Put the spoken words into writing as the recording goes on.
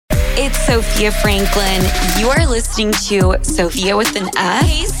it's Sophia Franklin. You are listening to Sophia with an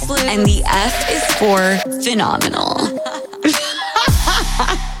F, and the F is for phenomenal.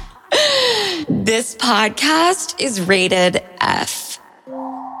 This podcast is rated F.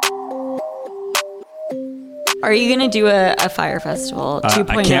 Are you going to do a fire festival 2.0?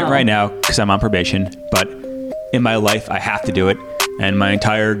 I can't right now because I'm on probation, but in my life, I have to do it. And my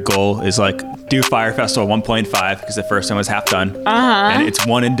entire goal is like do Fire Festival 1.5 because the first one was half done. And it's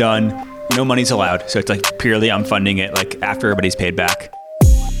one and done. No money's allowed. So it's like purely I'm funding it like after everybody's paid back.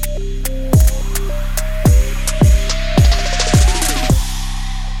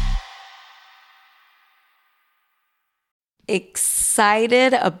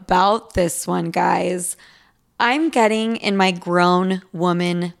 Excited about this one, guys. I'm getting in my grown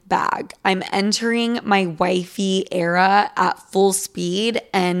woman bag. I'm entering my wifey era at full speed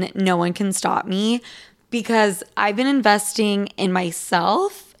and no one can stop me because I've been investing in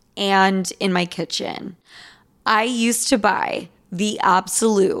myself and in my kitchen. I used to buy the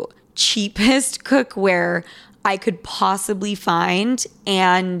absolute cheapest cookware I could possibly find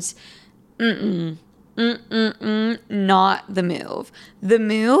and not the move. The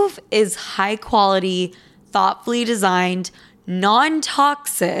move is high quality, thoughtfully designed,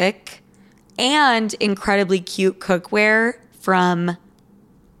 non-toxic, and incredibly cute cookware from,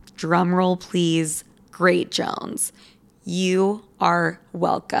 drumroll please, Great Jones. You are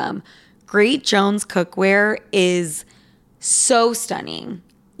welcome. Great Jones cookware is so stunning.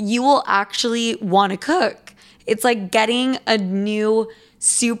 You will actually want to cook. It's like getting a new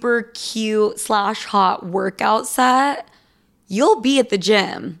super cute / hot workout set. You'll be at the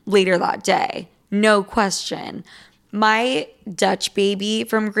gym later that day. No question. My Dutch baby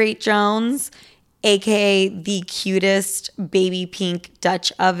from Great Jones, aka the cutest baby pink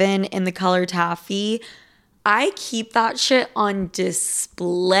Dutch oven in the color taffy, I keep that shit on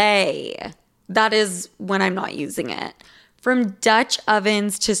display. That is when I'm not using it. From Dutch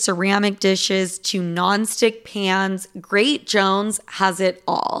ovens to ceramic dishes to nonstick pans, Great Jones has it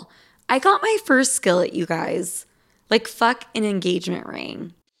all. I got my first skillet, you guys. Like fuck an engagement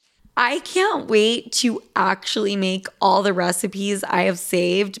ring. I can't wait to actually make all the recipes I have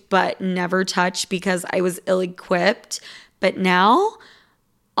saved but never touched because I was ill-equipped. But now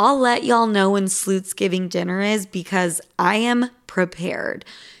I'll let y'all know when Slutsgiving dinner is because I am prepared.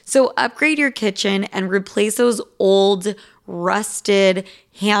 So upgrade your kitchen and replace those old, rusted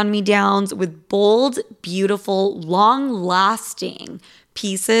hand-me-downs with bold, beautiful, long-lasting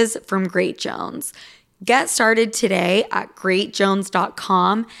pieces from Great Jones. Get started today at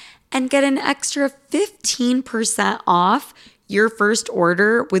greatjones.com and get an extra 15% off your first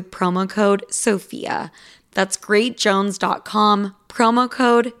order with promo code SOPHIA. That's greatjones.com, promo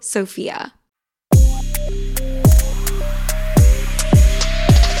code SOPHIA.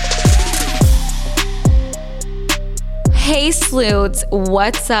 Hey Sleuts,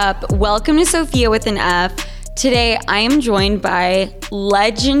 what's up? Welcome to Sophia with an F. Today I am joined by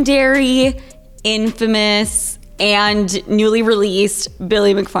legendary, infamous, and newly released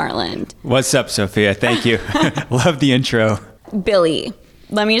Billy McFarland. What's up, Sophia? Thank you. Love the intro. Billy,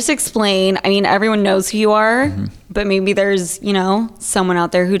 let me just explain. I mean, everyone knows who you are, but maybe there's, someone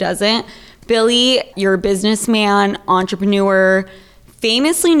out there who doesn't. Billy, you're a businessman, entrepreneur,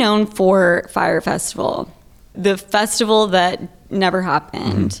 famously known for Fire Festival, the festival that never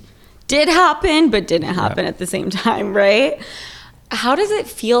happened. Did happen, but didn't happen at the same time, right? How does it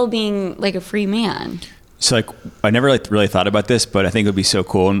feel being like a free man? So I never really thought about this, but I think it would be so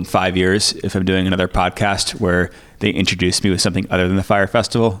cool in 5 years if I'm doing another podcast where they introduce me with something other than the Fire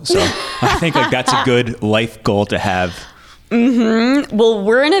Festival. So I think that's a good life goal to have. Well,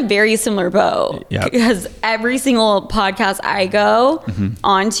 we're in a very similar boat because every single podcast I go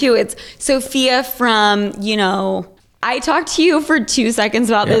onto, it's Sophia from, I talked to you for 2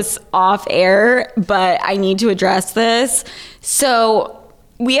 seconds about this off air, but I need to address this. So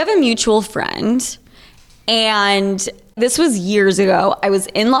we have a mutual friend. And this was years ago. I was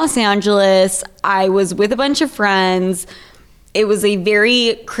in Los Angeles. I was with a bunch of friends. It was a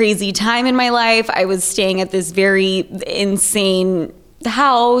very crazy time in my life. I was staying at this very insane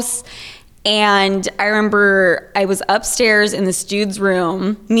house. And I remember I was upstairs in this dude's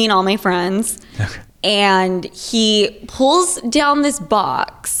room, me and all my friends. Okay. And he pulls down this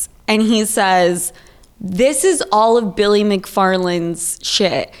box and he says, "This is all of Billy McFarland's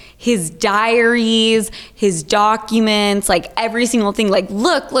shit. His diaries, his documents, like every single thing. Like,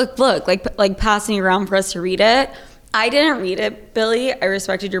 look, like passing around for us to read it." I didn't read it, Billy. I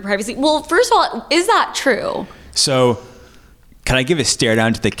respected your privacy. Well, first of all, is that true? So can I give a stare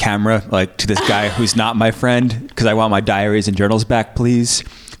down to the camera, like to this guy who's not my friend? Because I want my diaries and journals back, please.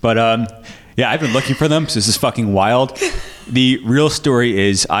 But yeah, I've been looking for them. So this is fucking wild. The real story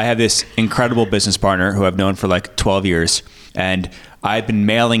is I have this incredible business partner who I've known for like 12 years. And I've been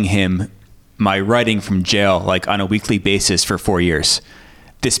mailing him my writing from jail like on a weekly basis for 4 years.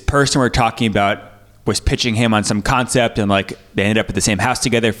 This person we're talking about was pitching him on some concept, and like they ended up at the same house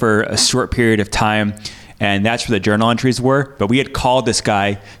together for a short period of time. And that's where the journal entries were. But we had called this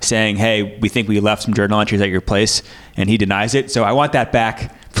guy saying, hey, we think we left some journal entries at your place, and he denies it. So I want that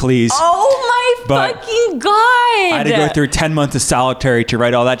back, please. Oh my fucking God. I had to go through 10 months of solitary to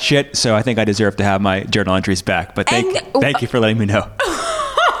write all that shit. So I think I deserve to have my journal entries back. But thank you for letting me know.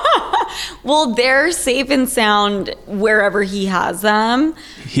 Well, they're safe and sound wherever he has them.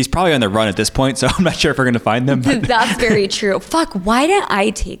 He's probably on the run at this point, so I'm not sure if we're going to find them. But that's very true. Fuck, why didn't I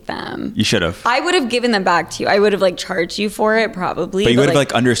take them? You should have. I would have given them back to you. I would have like charged you for it probably. But you would have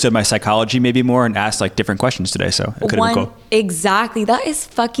like understood my psychology maybe more and asked like different questions today, so it could have been cool. Exactly. That is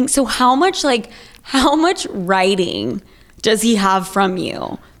fucking... So how much writing does he have from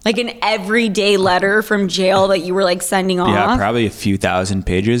you? Like an everyday letter from jail that you were like sending off? Yeah, probably a few thousand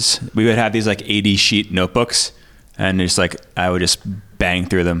pages. We would have these like 80 sheet notebooks, and just like I would just bang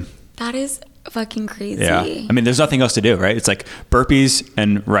through them. That is fucking crazy. Yeah. I mean, there's nothing else to do, right? It's like burpees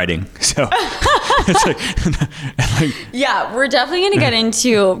and writing. So it's like yeah, we're definitely going to get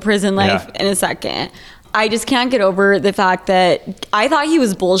into prison life in a second. I just can't get over the fact that I thought he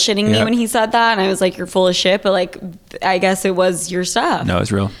was bullshitting me when he said that. And I was like, you're full of shit. But like, I guess it was your stuff. No,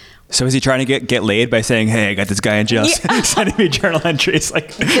 it's real. So is he trying to get laid by saying, hey, I got this guy in jail sending me journal entries?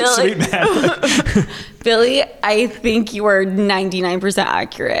 Like, Billy, sweet man. Billy, I think you are 99%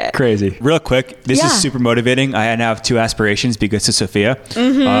 accurate. Crazy. Real quick, this is super motivating. I now have two aspirations because of Sophia.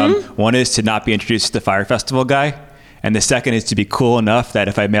 One is to not be introduced to the Fire Festival guy. And the second is to be cool enough that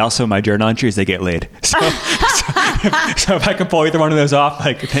if I mail some of my journal entries, they get laid. So if I can pull either one of those off,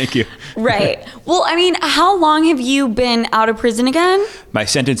 like, thank you. Right. Well, I mean, how long have you been out of prison again? My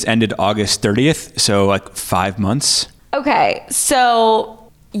sentence ended August 30th, so like 5 months. Okay,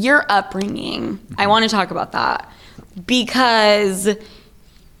 so your upbringing, I want to talk about that because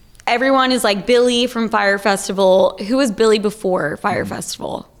everyone is like Billy from Fire Festival. Who was Billy before Fire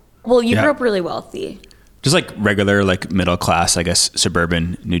Festival? Well, you grew up really wealthy. Just like regular, like middle class, I guess,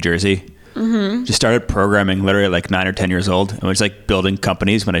 suburban New Jersey. Just started programming literally at like 9 or 10 years old and was like building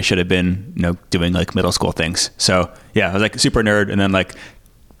companies when I should have been, doing like middle school things. So yeah, I was like super nerd, and then like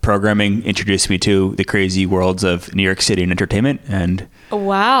programming introduced me to the crazy worlds of New York City and entertainment. And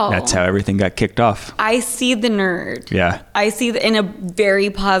wow, that's how everything got kicked off. I see the nerd. Yeah. I see in a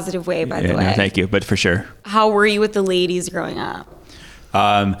very positive way, by the way. No, thank you. But for sure. How were you with the ladies growing up?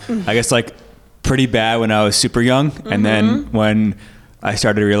 I guess like pretty bad when I was super young. And then when I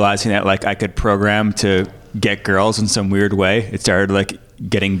started realizing that like I could program to get girls in some weird way, it started like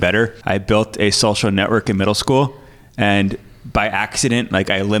getting better. I built a social network in middle school, and by accident,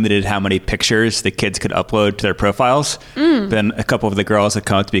 like I limited how many pictures the kids could upload to their profiles. Then a couple of the girls had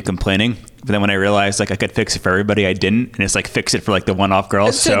come up to be complaining. But then when I realized like I could fix it for everybody, I didn't, and it's like fix it for like the one-off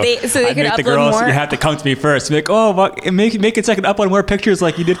girls. So they I could make upload the girls, more? you have to come to me first. Be like, oh, well, make it so I can upload more pictures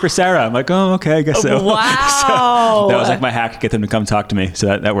like you did for Sarah. I'm like, oh, okay, I guess so. Wow. So that was like my hack to get them to come talk to me.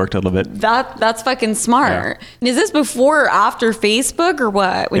 So that worked a little bit. That's fucking smart. Yeah. Is this before or after Facebook or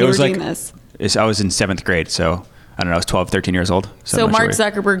what? When you were doing this? I was in 7th grade, so I don't know, I was 12, 13 years old. So Mark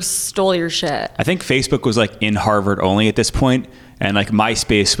Zuckerberg stole your shit. I think Facebook was like in Harvard only at this point, and like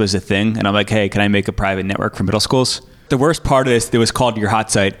MySpace was a thing. And I'm like, hey, can I make a private network for middle schools? The worst part of this, it was called Your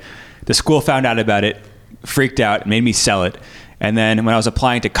Hot Site. The school found out about it, freaked out, made me sell it. And then when I was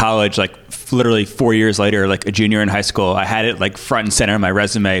applying to college, like literally 4 years later, like a junior in high school, I had it like front and center on my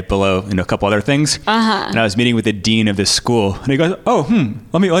resume below, a couple other things. And I was meeting with the dean of this school, and he goes,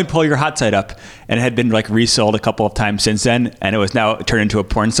 let me pull Your Hot Site up. And it had been like resold a couple of times since then, and it was now turned into a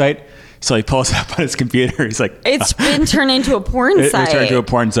porn site. So he pulls it up on his computer. He's like, it's been turned into a porn site. It was turned into a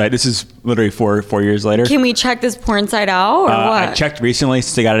porn site. This is literally four years later. Can we check this porn site out or what? I checked recently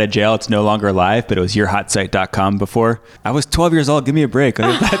since I got out of jail. It's no longer live, but it was yourhotsite.com before. I was 12 years old. Give me a break.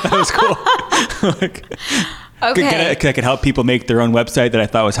 I thought that was cool. Okay. I could help people make their own website that I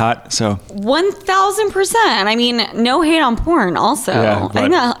thought was hot. So 1000%. I mean, no hate on porn also. Yeah, I think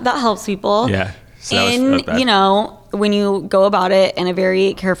that helps people. Yeah. So that was when you go about it in a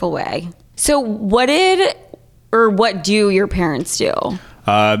very careful way. So what do your parents do?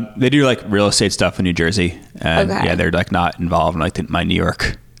 They do like real estate stuff in New Jersey. And yeah, they're like not involved in like my New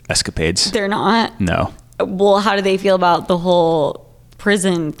York escapades. They're not? No. Well, how do they feel about the whole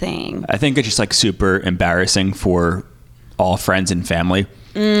prison thing? I think it's just like super embarrassing for all friends and family.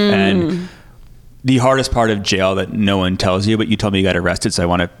 And the hardest part of jail that no one tells you, but you told me you got arrested, so I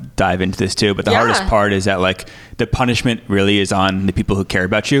want to dive into this too. But the hardest part is that like the punishment really is on the people who care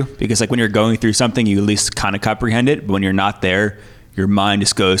about you, because like when you're going through something, you at least kind of comprehend it. But when you're not there, your mind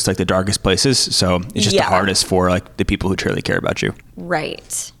just goes to like the darkest places. So it's just the hardest for like the people who truly care about you.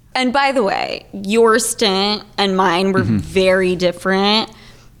 Right. And by the way, your stint and mine were very different,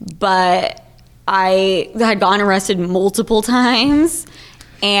 but I had gotten arrested multiple times.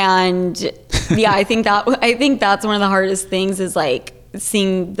 And yeah, I think that's one of the hardest things is like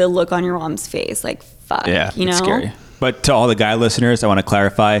seeing the look on your mom's face, like, fuck, you know? It's scary. But to all the guy listeners, I want to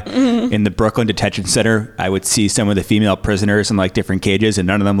clarify, in the Brooklyn Detention Center, I would see some of the female prisoners in like different cages, and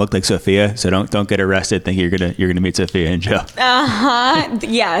none of them looked like Sophia. So don't get arrested thinking you're gonna meet Sophia in jail.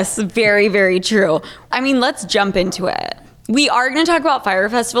 Yes, very, very true. I mean, let's jump into it. We are going to talk about Fyre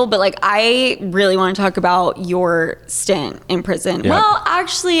Festival, but like I really want to talk about your stint in prison. Yeah. Well,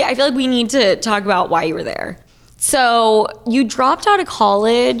 actually, I feel like we need to talk about why you were there. So you dropped out of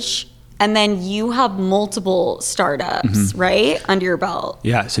college, and then you have multiple startups, right, under your belt.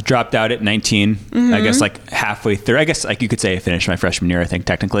 Yeah, so dropped out at 19. I guess like halfway through. I guess like you could say I finished my freshman year, I think,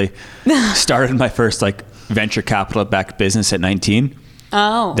 technically. Started my first like venture capital backed business at 19.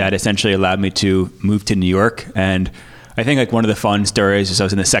 Oh. That essentially allowed me to move to New York. And I think like one of the fun stories is I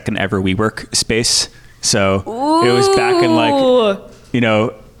was in the second ever WeWork space. So it was back in like, you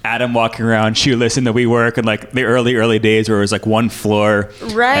know, Adam walking around shoeless in the WeWork and like the early days where it was like one floor.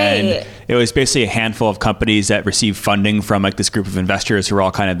 Right. And it was basically a handful of companies that received funding from like this group of investors who were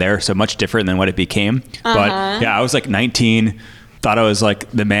all kind of there. So much different than what it became. But yeah, I was like 19, thought I was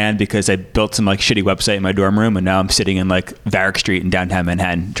like the man because I built some like shitty website in my dorm room. And now I'm sitting in like Varick Street in downtown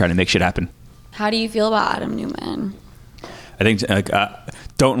Manhattan trying to make shit happen. How do you feel about Adam Neumann? I think like,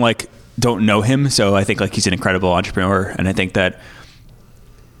 don't know him. So I think like he's an incredible entrepreneur. And I think that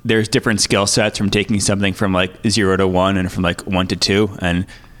there's different skill sets from taking something from like 0 to 1 and from like 1 to 2. And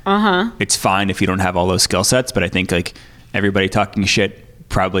it's fine if you don't have all those skill sets. But I think like everybody talking shit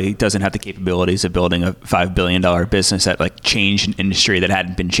probably doesn't have the capabilities of building a $5 billion business that like changed an industry that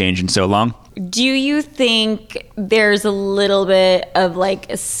hadn't been changed in so long. Do you think there's a little bit of like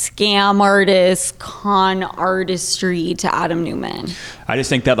a scam artist, con artistry to Adam Neumann? I just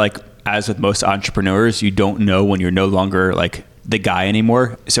think that like, as with most entrepreneurs, you don't know when you're no longer like the guy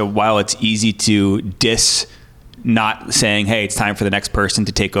anymore. So while it's easy to diss not saying, hey, it's time for the next person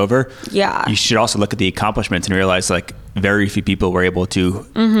to take over. Yeah. You should also look at the accomplishments and realize like very few people were able to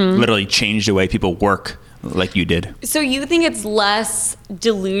literally change the way people work like you did. So you think it's less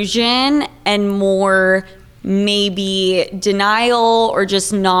delusion and more maybe denial or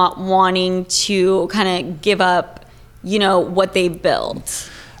just not wanting to kind of give up, you know, what they built?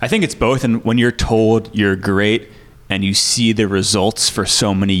 I think it's both. And when you're told you're great and you see the results for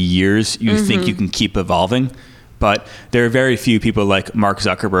so many years, you think you can keep evolving. But there are very few people like Mark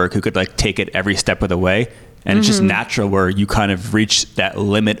Zuckerberg who could like take it every step of the way. And it's just natural where you kind of reach that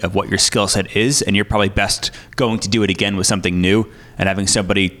limit of what your skill set is. And you're probably best going to do it again with something new and having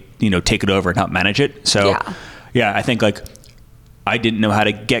somebody, you know, take it over and help manage it. So yeah, I think like I didn't know how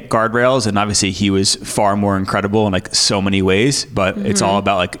to get guardrails, and obviously he was far more incredible in like so many ways, but it's all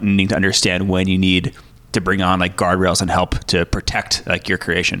about like needing to understand when you need to bring on like guardrails and help to protect like your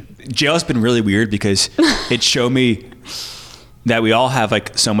creation. Jail has been really weird because it showed me that we all have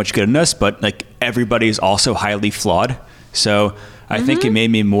like so much good in us, but like everybody's also highly flawed. So I think it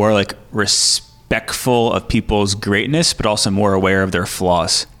made me more like respectful of people's greatness, but also more aware of their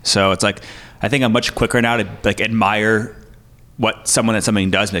flaws. So it's like, I think I'm much quicker now to like admire what something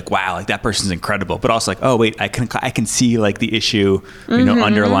does, like, wow, like that person's incredible, but also like, oh wait, I can see like the issue, you know,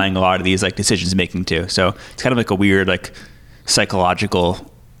 underlying a lot of these like decisions making too. So it's kind of like a weird like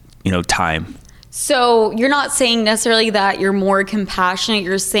psychological, you know, time. So you're not saying necessarily that you're more compassionate.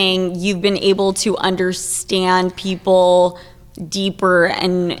 You're saying you've been able to understand people deeper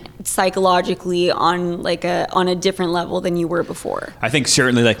and psychologically on a different level than you were before. I think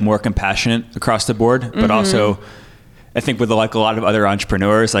certainly like more compassionate across the board, but also I think with like a lot of other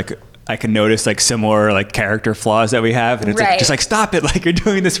entrepreneurs, like I can notice like similar like character flaws that we have, and it's like, just like, stop it, like you're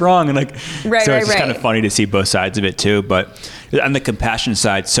doing this wrong, and like so it's just kind of funny to see both sides of it too. But on the compassion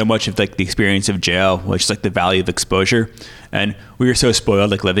side, so much of like the experience of jail, which is like the value of exposure, and we were so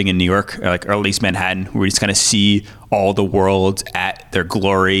spoiled like living in New York, or at least Manhattan, where we just kind of see all the worlds at their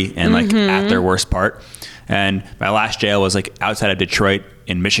glory and like at their worst part. And my last jail was like outside of Detroit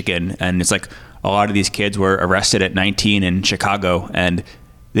in Michigan, and it's like a lot of these kids were arrested at 19 in Chicago, and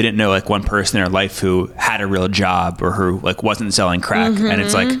they didn't know like one person in their life who had a real job or who like wasn't selling crack. And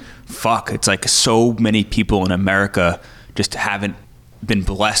it's like, fuck, it's like so many people in America just haven't been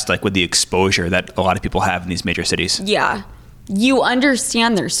blessed like with the exposure that a lot of people have in these major cities. Yeah. You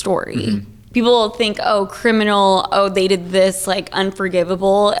understand their story. People think, oh, criminal, oh, they did this, like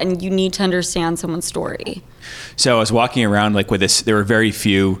unforgivable, and you need to understand someone's story. So I was walking around like with this, there were very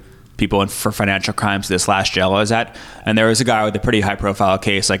few people for financial crimes this last jail I was at, and there was a guy with a pretty high profile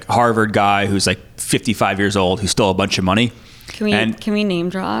case, like Harvard guy who's like 55 years old who stole a bunch of money. Can we name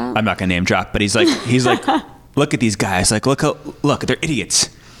drop? I'm not gonna name drop, but he's like look at these guys, like look, they're idiots.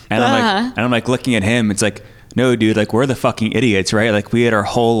 And I'm like looking at him, it's like, no dude, like we're the fucking idiots, right? Like we had our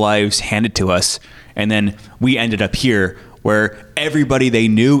whole lives handed to us, and then we ended up here where everybody they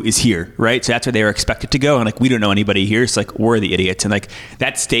knew is here, right? So that's where they were expected to go, and like we don't know anybody here, so like we're the idiots. And like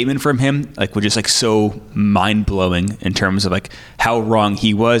that statement from him like was just like so mind-blowing in terms of like how wrong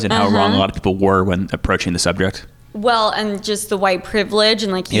he was and how wrong a lot of people were when approaching the subject. Well, and just the white privilege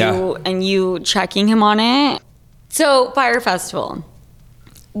and like you checking him on it. So Fyre Festival,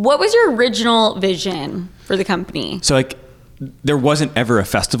 what was your original vision for the company? So like there wasn't ever a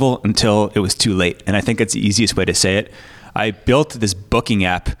festival until it was too late, and I think that's the easiest way to say it. I built this booking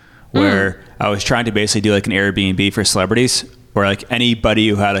app where I was trying to basically do like an Airbnb for celebrities, where like anybody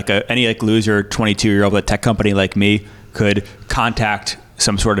who had like any like loser 22-year-old at a tech company like me could contact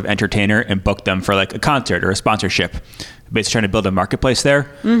some sort of entertainer and book them for like a concert or a sponsorship. Basically trying to build a marketplace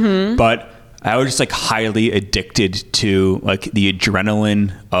there. But I was just like highly addicted to like the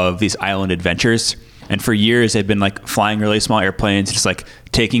adrenaline of these island adventures. And for years I'd been like flying really small airplanes, just like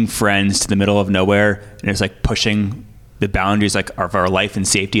taking friends to the middle of nowhere and just like pushing the boundaries like of our life and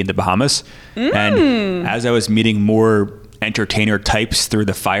safety in the Bahamas. And as I was meeting more entertainer types through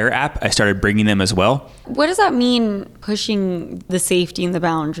the Fyre app, I started bringing them as well. What does that mean, pushing the safety and the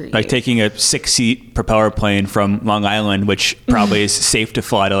boundaries? Like taking a 6-seat propeller plane from Long Island, which probably is safe to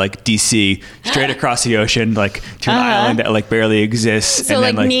fly to like DC, straight across the ocean, like to an island that like barely exists. So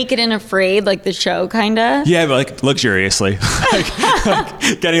and like Naked and Afraid, like the show, kind of? Yeah, but like luxuriously.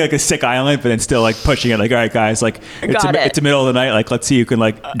 like getting like a sick island, but then still like pushing it like, all right guys, like it's the middle of the night, like let's see who can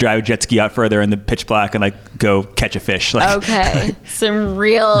like drive a jet ski out further in the pitch black and like go catch a fish. Like, okay, some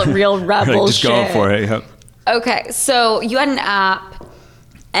real rebel just shit. Going for it. Yep. Okay, so you had an app,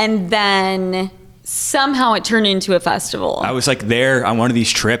 and then somehow it turned into a festival. I was like there on one of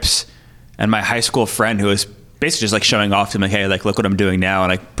these trips, and my high school friend who was basically just like showing off to me, like, hey, like look what I'm doing now,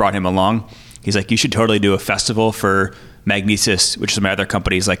 and I brought him along. He's like, you should totally do a festival for Magnesis, which is my other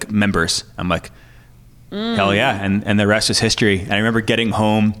company's like members. I'm like, hell yeah, and the rest is history. And I remember getting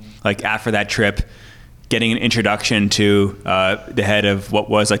home like after that trip, getting an introduction to the head of what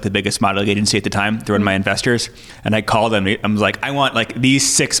was like the biggest modeling agency at the time, through one of my investors. And I called him. I was like, I want like these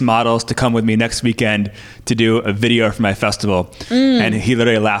 6 models to come with me next weekend to do a video for my festival. And he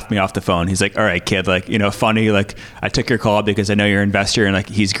literally laughed me off the phone. He's like, all right, kid, like, you know, funny. Like I took your call because I know you're an investor and like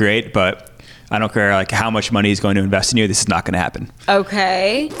he's great, but I don't care like how much money he's going to invest in you. This is not going to happen.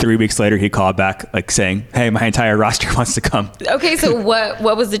 Okay. 3 weeks later, he called back like saying, hey, my entire roster wants to come. Okay. So what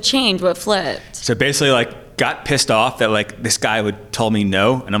was the change? What flipped? So basically like got pissed off that like this guy would tell me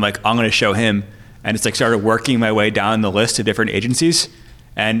no. And I'm like, I'm going to show him. And it's like started working my way down the list of different agencies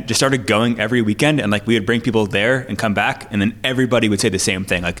and just started going every weekend. And like we would bring people there and come back. And then everybody would say the same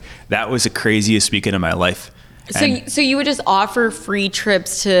thing. Like that was the craziest weekend of my life. So you would just offer free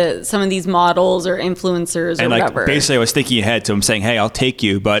trips to some of these models or influencers or whatever. Like basically I was thinking ahead. So I'm saying, hey, I'll take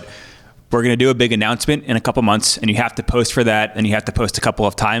you, but we're going to do a big announcement in a couple months and you have to post for that. And you have to post a couple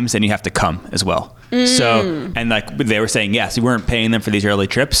of times and you have to come as well. So, and like they were saying, yes, we weren't paying them for these early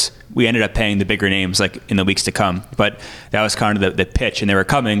trips. We ended up paying the bigger names like in the weeks to come. But that was kind of the pitch, and they were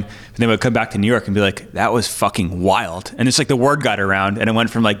coming. And they would come back to New York and be like, that was fucking wild. And it's like the word got around and it went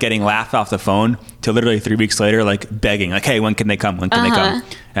from like getting laughed off the phone to literally 3 weeks later, like begging, like, hey, when can they come? When can they come?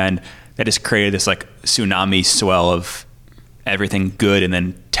 And that just created this like tsunami swell of everything good and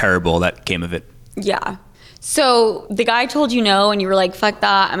then terrible that came of it. Yeah. So the guy told you no, and you were like, fuck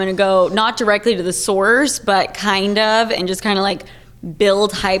that. I'm going to go not directly to the source, but kind of, and just kind of like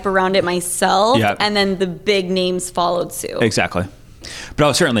build hype around it myself. Yep. And then the big names followed suit. Exactly. But I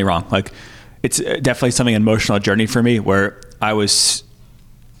was certainly wrong. Like it's definitely something an emotional journey for me where I was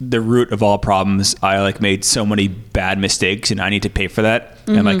the root of all problems. I like made so many bad mistakes and I need to pay for that.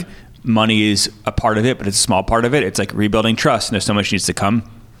 And like money is a part of it, but it's a small part of it. It's like rebuilding trust and there's so much needs to come.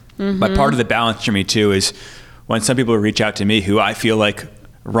 But part of the balance for me too is when some people reach out to me who I feel like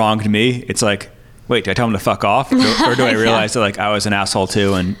wronged me, it's like, wait, do I tell them to fuck off? Or do I realize that like I was an asshole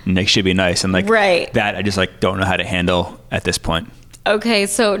too and they should be nice? And like that I just like don't know how to handle at this point. Okay,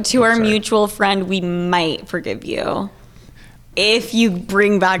 so to our mutual friend, we might forgive you if you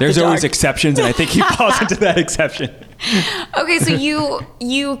bring back There's the dog. always exceptions and I think he falls into that exception. Okay, so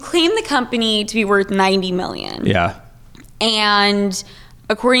you claim the company to be worth $90 million. Yeah. And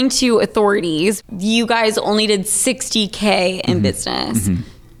according to authorities, you guys only did $60K in business.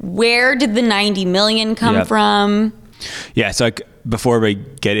 Where did the $90 million come from? Yeah, so like before we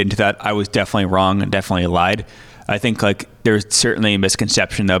get into that, I was definitely wrong and definitely lied. I think like there's certainly a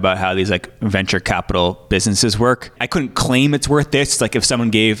misconception though about how these like venture capital businesses work. I couldn't claim it's worth this. Like if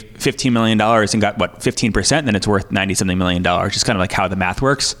someone gave $15 million and got 15%, then it's worth 90 something million dollars. Just kind of like how the math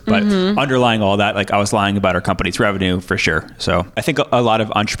works. But underlying all that, like I was lying about our company's revenue for sure. So I think a lot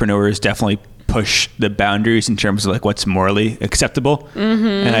of entrepreneurs definitely push the boundaries in terms of like what's morally acceptable.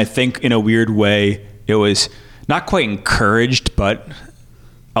 And I think in a weird way, it was not quite encouraged, but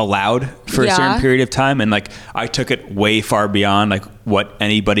allowed for a certain period of time. And like I took it way far beyond like what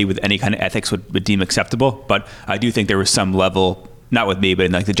anybody with any kind of ethics would deem acceptable. But I do think there was some level, not with me, but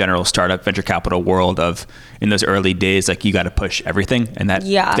in like the general startup venture capital world of in those early days, like you got to push everything. And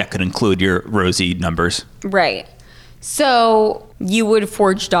that could include your rosy numbers. Right. So you would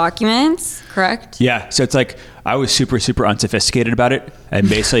forge documents, correct? Yeah. So it's like I was super, super unsophisticated about it and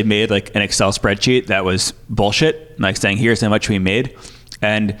basically made like an Excel spreadsheet that was bullshit, like saying, here's how much we made.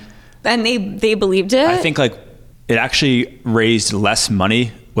 And they believed it? I think like it actually raised less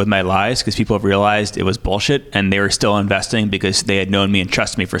money with my lies because people have realized it was bullshit and they were still investing because they had known me and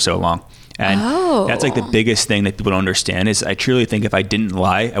trusted me for so long. And that's like the biggest thing that people don't understand is I truly think if I didn't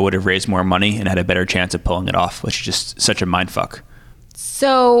lie, I would have raised more money and had a better chance of pulling it off, which is just such a mind fuck.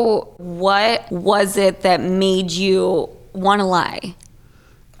 So what was it that made you want to lie?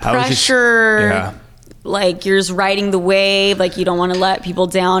 Pressure, like you're just riding the wave, like you don't want to let people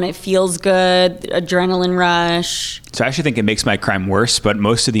down. It feels good, adrenaline rush. So I actually think it makes my crime worse, but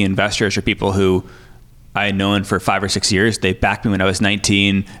most of the investors are people who I had known for 5 or 6 years. They backed me when I was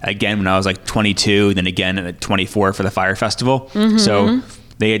 19, again when I was like 22, then again at 24 for the Fire Festival. So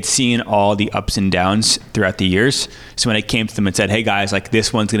they had seen all the ups and downs throughout the years. So when I came to them and said, hey guys, like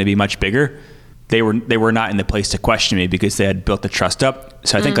this one's going to be much bigger, they were not in the place to question me because they had built the trust up.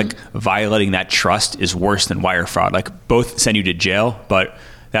 So I think like violating that trust is worse than wire fraud. Like both send you to jail, but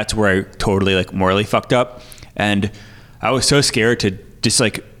that's where I totally like morally fucked up. And I was so scared to just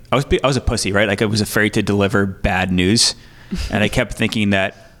like, I was a pussy, right? Like I was afraid to deliver bad news. And I kept thinking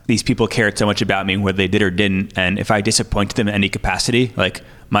that these people cared so much about me, whether they did or didn't. And if I disappointed them in any capacity, like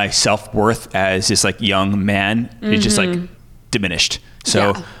my self-worth as this like young man is just like diminished.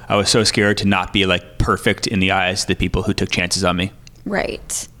 So I was so scared to not be like perfect in the eyes of the people who took chances on me.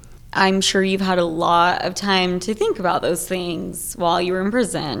 Right. I'm sure you've had a lot of time to think about those things while you were in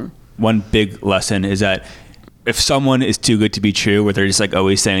prison. One big lesson is that if someone is too good to be true, where they're just like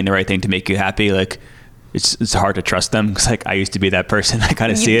always saying the right thing to make you happy, like it's hard to trust them. Cause like I used to be that person. I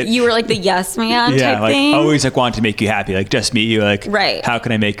kind of see it. You were like the yes man type like, thing. Always like want to make you happy. Like just meet you. Like, how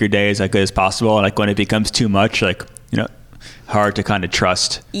can I make your day as like good as possible? And like when it becomes too much, like, you know, hard to kind of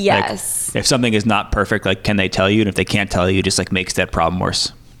trust. Yes. Like, if something is not perfect, like can they tell you? And if they can't tell you, it just like makes that problem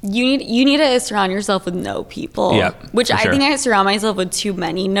worse. You need to surround yourself with no people. Yeah, which I think I surround myself with too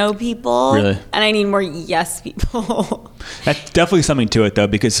many no people. Really? And I need more yes people. That's definitely something to it though,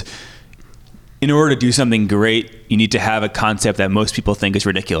 because in order to do something great, you need to have a concept that most people think is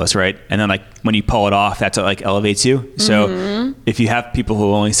ridiculous, right? And then like when you pull it off, that's what like elevates you. So if you have people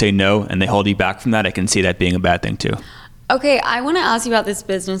who only say no and they hold you back from that, I can see that being a bad thing too. Okay, I want to ask you about this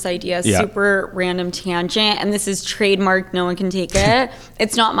business idea. Super random tangent, and this is trademarked. No one can take it.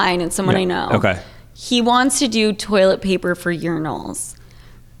 It's not mine. It's someone I know. Okay. He wants to do toilet paper for urinals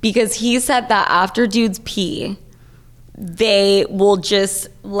because he said that after dudes pee, they will just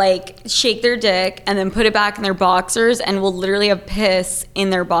like shake their dick and then put it back in their boxers and will literally have piss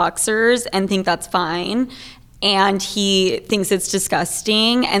in their boxers and think that's fine. And he thinks it's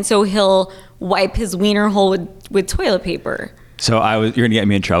disgusting. And so he'll wipe his wiener hole with toilet paper. So you're going to get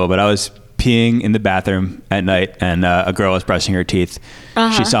me in trouble, but I was peeing in the bathroom at night and a girl was brushing her teeth.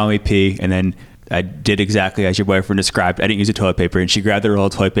 She saw me pee and then I did exactly as your boyfriend described. I didn't use the toilet paper and she grabbed the roll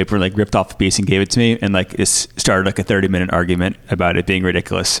of toilet paper and like ripped off a piece and gave it to me. And like it started like a 30-minute argument about it being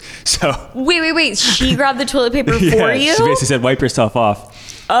ridiculous. So wait. She grabbed the toilet paper for you? She basically said, wipe yourself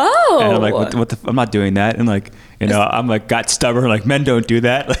off. Oh. And I'm like, I'm not doing that. And like, you know, I'm like, got stubborn. Like men don't do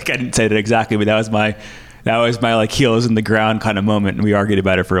that. Like I didn't say that exactly, but that was my like heels in the ground kind of moment. And we argued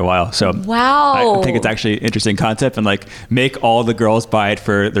about it for a while. So wow. I think it's actually an interesting concept and like make all the girls buy it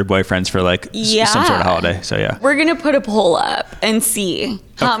for their boyfriends for like some sort of holiday. So yeah. We're going to put a poll up and see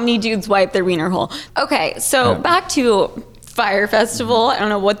how many dudes wipe their wiener hole. Okay. So back to Fire Festival. I don't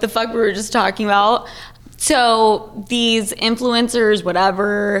know what the fuck we were just talking about. So these influencers,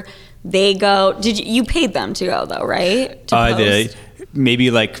 whatever, They go. You paid them to go though, right?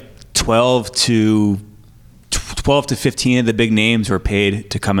 Maybe like 12 to 15 of the big names were paid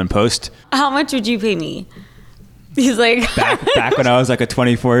to come and post. How much would you pay me? He's like back when I was like a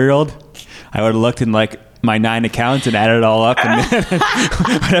 24-year-old, I would have looked in like my 9 accounts and added it all up and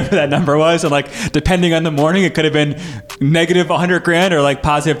whatever that number was. And like, depending on the morning, it could have been negative 100 grand or like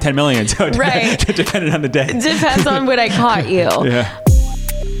positive 10 million. So it depended on the day. It depends on when I caught you. Yeah.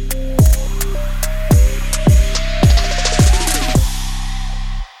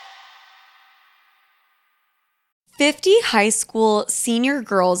 50 high school senior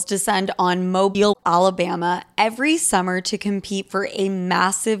girls descend on Mobile, Alabama every summer to compete for a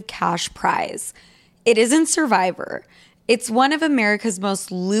massive cash prize. It isn't Survivor. It's one of America's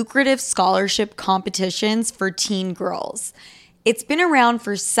most lucrative scholarship competitions for teen girls. It's been around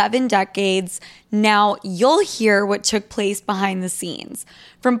for 7 decades. Now you'll hear what took place behind the scenes.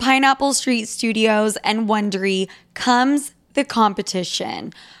 From Pineapple Street Studios and Wondery comes the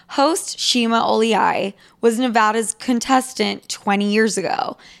competition. Host Shima Oliai was Nevada's contestant 20 years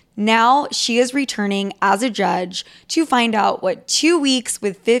ago. Now she is returning as a judge to find out what 2 weeks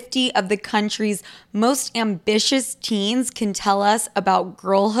with 50 of the country's most ambitious teens can tell us about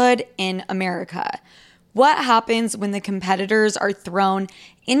girlhood in America. What happens when the competitors are thrown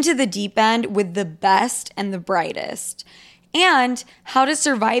into the deep end with the best and the brightest? And how does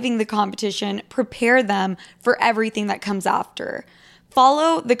surviving the competition prepare them for everything that comes after?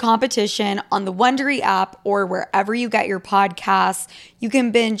 Follow the competition on the Wondery app or wherever you get your podcasts. You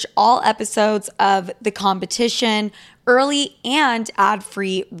can binge all episodes of the competition early and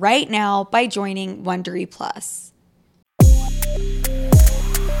ad-free right now by joining Wondery Plus.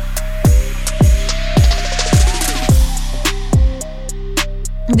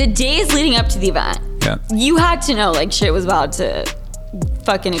 The days leading up to the event, you had to know like shit was about to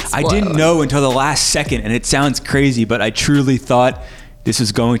fucking explode. I didn't know until the last second, and it sounds crazy, but I truly thought this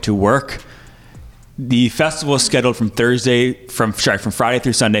was going to work. The festival is scheduled from Friday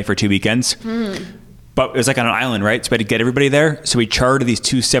through Sunday for 2 weekends. But it was like on an island, right? So we had to get everybody there. So we chartered these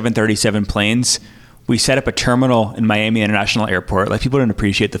 2 737 planes. We set up a terminal in Miami International Airport. Like, people didn't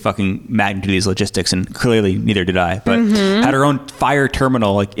appreciate the fucking magnitude of these logistics, and clearly neither did I. But had our own fire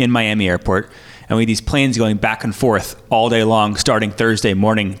terminal like in Miami Airport, and we had these planes going back and forth all day long, starting Thursday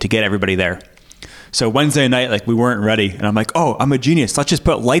morning to get everybody there. So Wednesday night, like, we weren't ready, and I'm like, oh, I'm a genius. Let's just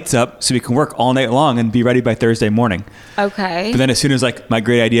put lights up so we can work all night long and be ready by Thursday morning. Okay. But then as soon as like my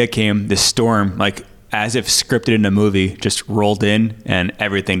great idea came, this storm, like as if scripted in a movie, just rolled in, and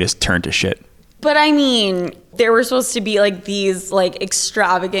everything just turned to shit. But I mean, there were supposed to be like these like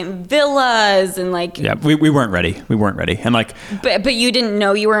extravagant villas and like... Yeah, we weren't ready. We weren't ready. And like... But you didn't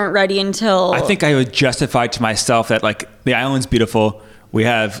know you weren't ready until... I think I would justify to myself that like the island's beautiful. We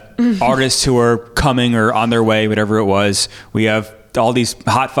have artists who are coming or on their way, whatever it was. We have all these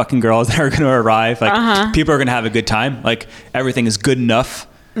hot fucking girls that are going to arrive. Like people are going to have a good time. Like everything is good enough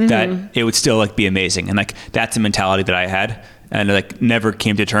that it would still like be amazing. And like that's the mentality that I had. And like never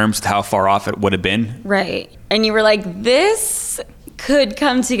came to terms with how far off it would have been. Right. And you were like, this could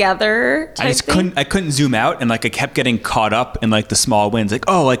come together. I couldn't zoom out, and like I kept getting caught up in like the small wins. Like,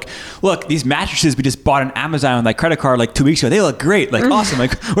 oh, like look, these mattresses we just bought on Amazon with my credit card like 2 weeks ago. They look great. Like awesome.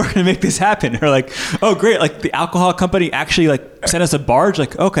 Like we're gonna make this happen. Or like, oh great, like the alcohol company actually like sent us a barge.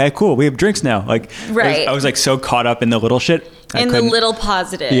 Like, okay, cool, we have drinks now. Like right. I was like so caught up in the little shit. In the little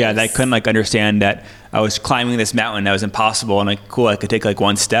positives. Yeah, that I couldn't like understand that I was climbing this mountain that was impossible, and like cool, I could take like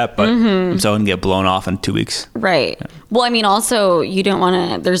one step, but I'm still gonna get blown off in 2 weeks. Right. Yeah. Well, I mean, also you don't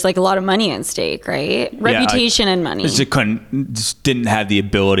want to. There's like a lot of money at stake, right? Reputation and money. Just didn't have the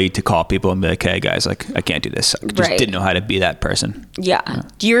ability to call people and be like, "Hey guys, like I can't do this." I just didn't know how to be that person. Yeah.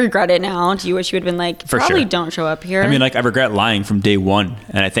 Do you regret it now? Do you wish you would have been like, probably don't show up here? I mean, like I regret lying from day one,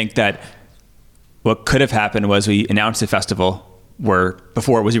 and I think that what could have happened was we announced the festival where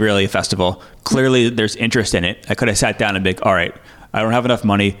before it was really a festival. Clearly there's interest in it. I could have sat down and been like, all right, I don't have enough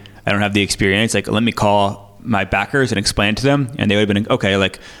money. I don't have the experience. Like, let me call my backers and explain to them. And they would have been like, okay,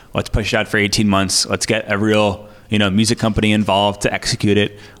 like let's push it out for 18 months. Let's get a real, music company involved to execute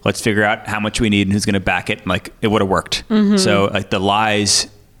it. Let's figure out how much we need and who's going to back it. Like it would have worked. So like the lies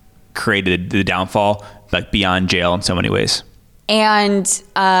created the downfall, like beyond jail in so many ways. And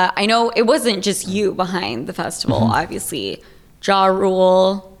I know it wasn't just you behind the festival, obviously. Ja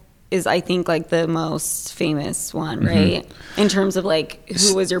Rule is, I think, like the most famous one, right? In terms of like,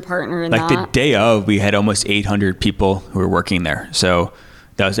 who was your partner in that? Like the day of, we had almost 800 people who were working there. So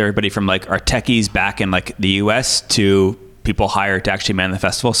that was everybody from like our techies back in like the US to people hired to actually man the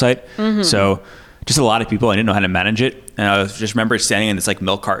festival site. So just a lot of people. I didn't know how to manage it. And I was just remember standing in this like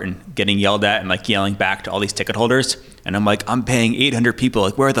milk carton getting yelled at and like yelling back to all these ticket holders. And I'm like, I'm paying 800 people.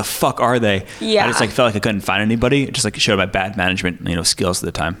 Like, where the fuck are they? Yeah. I just like felt like I couldn't find anybody. It just like showed my bad management, skills at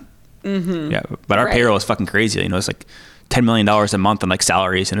the time. Yeah. But our payroll is fucking crazy. It's like $10 million a month on like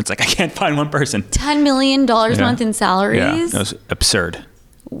salaries. And it's like, I can't find one person. $10 million a month in salaries? Yeah. It was absurd.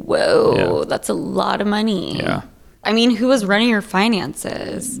 Whoa. That's a lot of money. Yeah. I mean, who was running your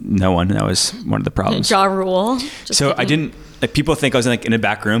finances? No one. That was one of the problems. Ja Rule. So I didn't, like, people think I was in a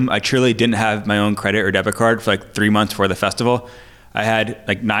back room. I truly didn't have my own credit or debit card for like 3 months before the festival. I had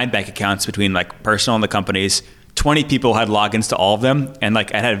like 9 bank accounts between like personal and the companies. 20 people had logins to all of them. And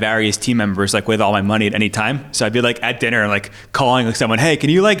like I had various team members like with all my money at any time. So I'd be like at dinner, like calling like someone, hey, can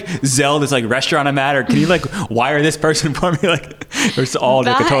you like Zelle this like restaurant I'm at? Or can you like wire this person for me? Like it was all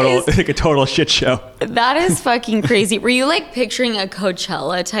like a total shit show. That is fucking crazy. Were you like picturing a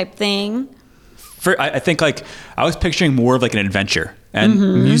Coachella type thing? I think like I was picturing more of like an adventure, and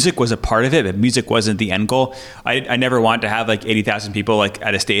music was a part of it, but music wasn't the end goal. I never wanted to have like 80,000 people like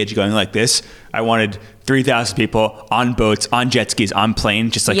at a stage going like this. I wanted 3,000 people on boats, on jet skis, on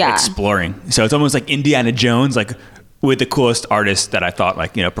planes, just like exploring. So it's almost like Indiana Jones, like with the coolest artists that I thought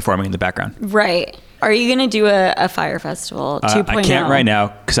like, performing in the background. Right. Are you going to do a Fire Festival 2.0? I can't right now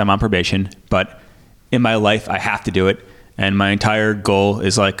because I'm on probation, but in my life, I have to do it. And my entire goal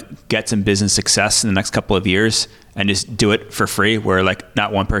is like get some business success in the next couple of years and just do it for free where like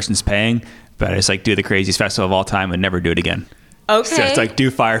not one person's paying, but I just like do the craziest festival of all time and never do it again. Okay. So it's like do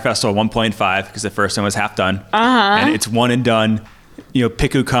Fire Festival 1.5 because the first one was half done. And it's one and done.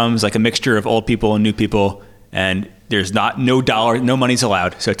 Pick who comes, like a mixture of old people and new people. And there's no money's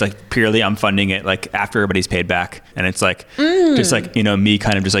allowed. So it's like purely I'm funding it like after everybody's paid back. And it's like, just like, me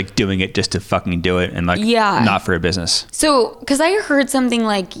kind of just like doing it just to fucking do it and like not for a business. So, cause I heard something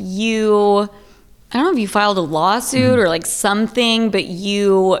like I don't know if you filed a lawsuit or like something, but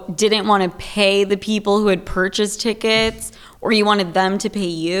you didn't want to pay the people who had purchased tickets or you wanted them to pay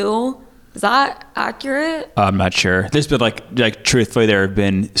you. Is that accurate? I'm not sure. There's been like truthfully, there have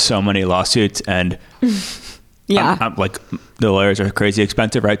been so many lawsuits and yeah, I'm like the lawyers are crazy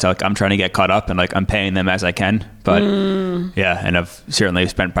expensive, right? So like I'm trying to get caught up and like I'm paying them as I can, but yeah, and I've certainly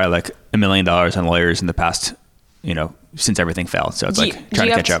spent probably like $1 million on lawyers in the past, since everything failed. So it's trying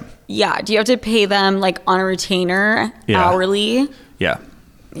to catch up. Yeah. Do you have to pay them like on a retainer hourly? Yeah.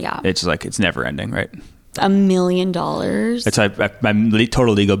 Yeah. It's like it's never ending, right? $1 million. It's like my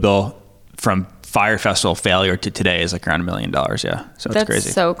total legal bill from Fire Festival failure to today is like around $1 million. Yeah. So it's crazy.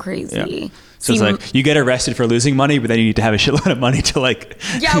 That's so crazy. Yeah. So it's like you get arrested for losing money, but then you need to have a shitload of money to like.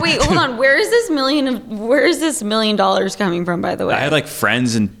 Yeah, wait, hold on. Where is this $1 million coming from? By the way, I had like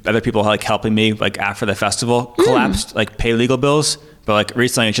friends and other people like helping me like after the festival collapsed, like pay legal bills. But like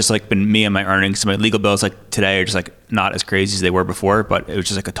recently, it's just like been me and my earnings. So my legal bills like today are just like not as crazy as they were before, but it was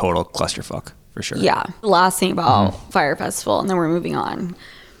just like a total clusterfuck for sure. Yeah. Last thing about Fire Festival, and then we're moving on.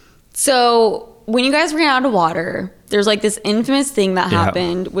 So when you guys ran out of water, there's like this infamous thing that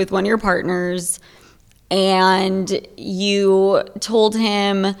happened with one of your partners, and you told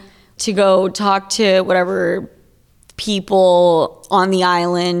him to go talk to whatever people on the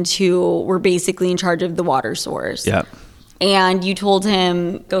island who were basically in charge of the water source. Yeah. And you told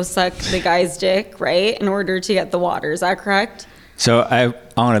him go suck the guy's dick, right? In order to get the water. Is that correct? So I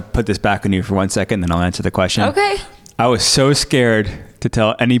want to put this back on you for 1 second, then I'll answer the question. Okay. I was so scared to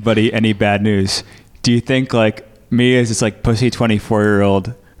tell anybody any bad news. Do you think like me as this like pussy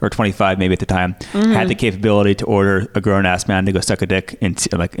 24-year-old or 25 maybe at the time had the capability to order a grown-ass man to go suck a dick in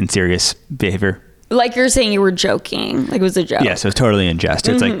serious behavior? Like you're saying you were joking. Like it was a joke. Yeah, so it's totally in jest.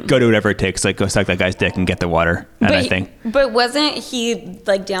 It's like, go do whatever it takes. Like, go suck that guy's dick and get the water. And But wasn't he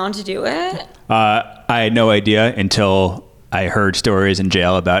like down to do it? I had no idea until I heard stories in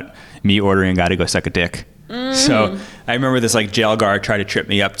jail about me ordering a guy to go suck a dick. So I remember this like jail guard tried to trip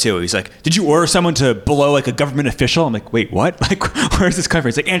me up too. He's like, did you order someone to blow like a government official? I'm like, wait, what? Like, where's this coming from?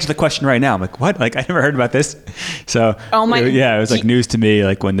 He's like, answer the question right now. I'm like, what? Like, I never heard about this. So it was like news to me,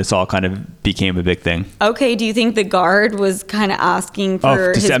 like when this all kind of became a big thing. Okay. Do you think the guard was kind of asking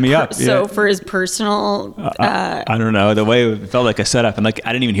for to set me up? So for his personal, I don't know, the way it felt like a setup, and like,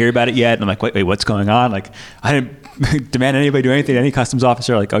 I didn't even hear about it yet. And I'm like, wait, what's going on? Like, I didn't demand anybody do anything to any customs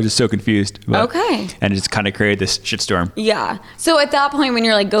officer. Like, I was just so confused. Okay. And it just kind of created this shitstorm. Yeah. So at that point, when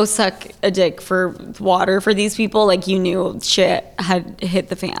you're like, go suck a dick for water for these people, like you knew shit had hit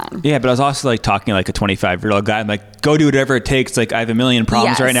the fan. Yeah, but I was also like talking like a 25-year-old guy. I'm like, go do whatever it takes. Like, I have a million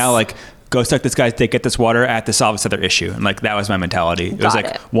problems right now. Like, go suck this guy's dick, get this water. I have to solve this other issue. And like, that was my mentality. It was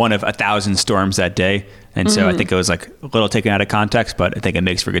like one of 1,000 storms that day. And so I think it was like a little taken out of context, but I think it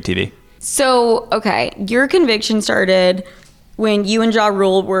makes for good TV. So, okay, your conviction started when you and Ja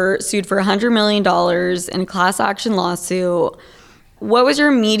Rule were sued for $100 million in a class action lawsuit. What was your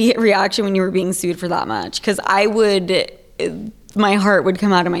immediate reaction when you were being sued for that much? Because my heart would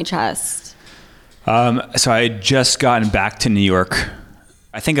come out of my chest. So I had just gotten back to New York.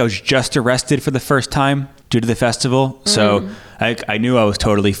 I think I was just arrested for the first time due to the festival. So I knew I was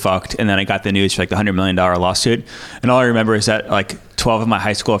totally fucked. And then I got the news for like the $100 million lawsuit. And all I remember is that like 12 of my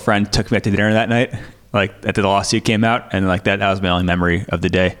high school friends took me out to dinner that night, like after the lawsuit came out. And like that was my only memory of the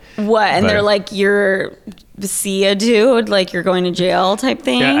day. What? And they're like, you're, see ya, dude? Like you're going to jail type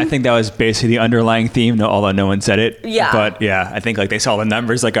thing? Yeah, I think that was basically the underlying theme, although no one said it. Yeah. But yeah, I think like they saw the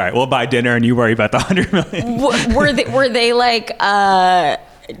numbers like, all right, we'll buy dinner and you worry about the $100 million. Were they like,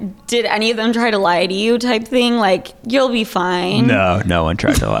 did any of them try to lie to you type thing? Like, you'll be fine. No one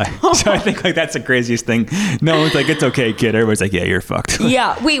tried to lie. So I think like that's the craziest thing. No one's like, it's okay, kid. Everyone's like, yeah, you're fucked.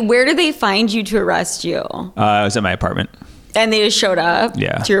 Yeah. Wait, where did they find you to arrest you? I was at my apartment. And they just showed up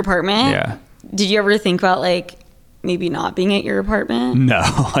to your apartment? Yeah. Did you ever think about like maybe not being at your apartment? No,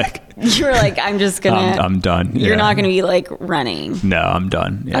 like you were like, I'm just gonna. I'm done. You're not gonna be like running. No, I'm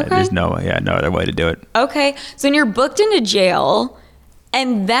done. Yeah, there's no other way to do it. Okay, so then you're booked into jail.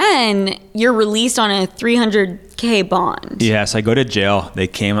 And then you're released on a $300K bond. Yes, I go to jail. They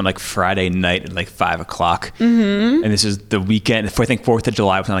came on like Friday night at like 5 o'clock. Mm-hmm. And this is the weekend. I think 4th of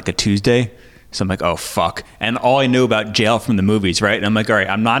July was on like a Tuesday. So I'm like, oh, fuck. And all I knew about jail from the movies, right? And I'm like, all right,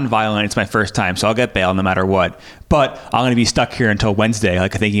 I'm non-violent. It's my first time, so I'll get bail no matter what. But I'm going to be stuck here until Wednesday,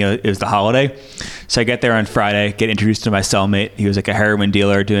 like thinking it was the holiday. So I get there on Friday, get introduced to my cellmate. He was like a heroin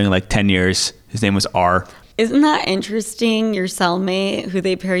dealer doing like 10 years. His name was R. Isn't that interesting? Your cellmate, who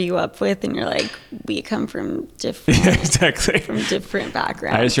they pair you up with, and you're like, we come from different, from different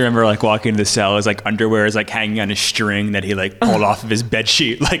backgrounds. I just remember like walking into the cell, his like underwear is like hanging on a string that he like pulled off of his bed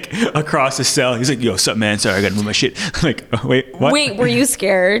sheet, like across the cell. He's like, yo, what's up, man? Sorry, I gotta move my shit. I'm like, oh, wait, what? Wait, were you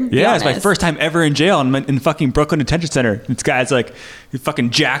scared? Yeah, it's my first time ever in jail in fucking Brooklyn Detention Center. This guy's like, fucking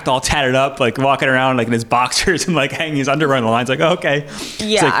jacked, all tatted up, like walking around like in his boxers and like hanging his underwear on the line. It's like, oh, okay.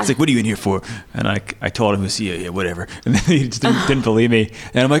 Yeah. It's like, what are you in here for? And I told him, yeah, whatever. And then he just didn't believe me.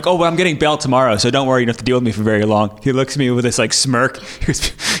 And I'm like, oh, well, I'm getting bail tomorrow, so don't worry, you don't have to deal with me for very long. He looks at me with this like smirk. He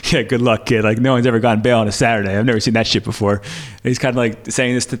goes, yeah, good luck, kid. Like no one's ever gotten bail on a Saturday. I've never seen that shit before. And he's kind of like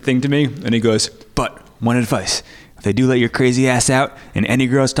saying this thing to me. And he goes, but one advice. If they do let your crazy ass out and any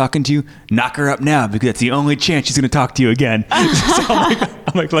girl's talking to you, knock her up now because that's the only chance she's going to talk to you again. So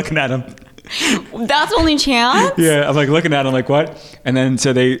I'm like looking at him. That's the only chance? Yeah, I'm like looking at him like, what? And then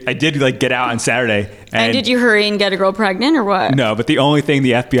so I did like get out on Saturday. And did you hurry and get a girl pregnant or what? No, but the only thing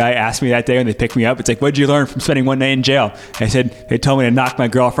the FBI asked me that day when they picked me up, it's like, what did you learn from spending one night in jail? I said, they told me to knock my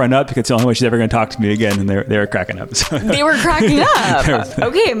girlfriend up because it's the only way she's ever going to talk to me again. And they were cracking up. So. They were cracking up?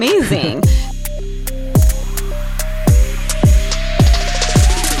 Okay, amazing.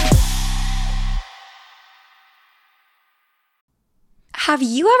 Have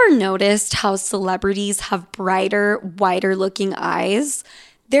you ever noticed how celebrities have brighter, whiter looking eyes?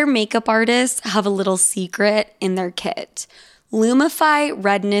 Their makeup artists have a little secret in their kit. Lumify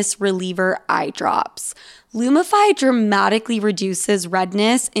Redness Reliever Eye Drops. Lumify dramatically reduces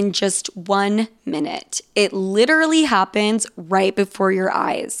redness in just 1 minute. It literally happens right before your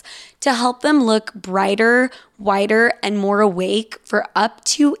eyes to help them look brighter, whiter, and more awake for up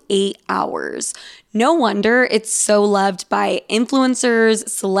to 8 hours. No wonder it's so loved by influencers,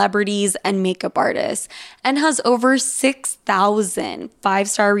 celebrities, and makeup artists, and has over 6,000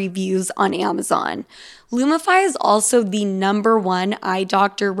 5-star reviews on Amazon. Lumify is also the #1 eye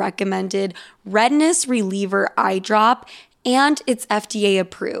doctor recommended redness reliever eye drop, and it's FDA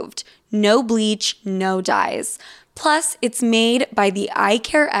approved. No bleach, no dyes. Plus, it's made by the eye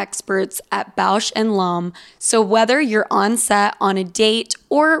care experts at Bausch & Lomb, so whether you're on set, on a date,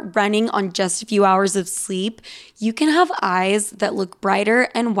 or running on just a few hours of sleep, you can have eyes that look brighter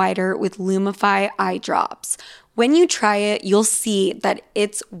and whiter with Lumify eye drops. When you try it, you'll see that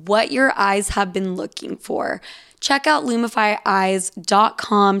it's what your eyes have been looking for. Check out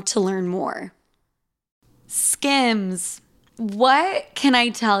LumifyEyes.com to learn more. Skims. What can I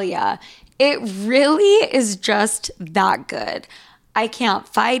tell ya? It really is just that good. I can't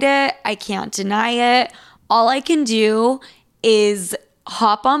fight it. I can't deny it. All I can do is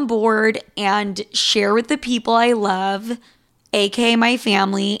hop on board and share with the people I love, aka my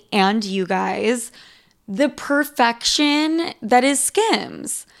family and you guys, the perfection that is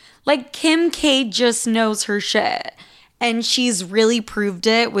Skims. Like Kim K just knows her shit, and she's really proved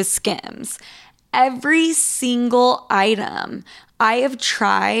it with Skims. Every single item I have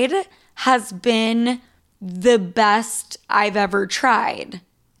tried has been the best I've ever tried.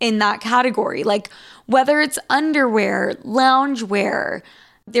 in that category. Like whether it's underwear, loungewear,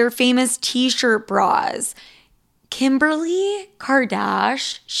 their famous t-shirt bras. Kimberly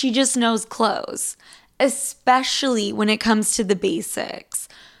Kardashian, she just knows clothes, especially when it comes to the basics.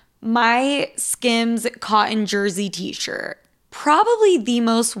 My Skims cotton jersey t-shirt, probably the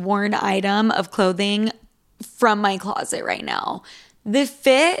most worn item of clothing from my closet right now. The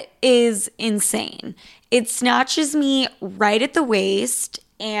fit is insane. It snatches me right at the waist.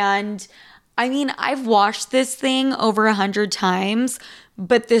 And I mean, I've washed this thing over 100 times,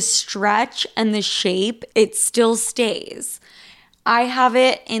 but the stretch and the shape, it still stays. I have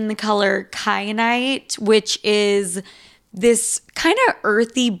it in the color Kyanite, which is this kind of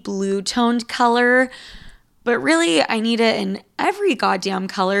earthy blue toned color. But really, I need it in every goddamn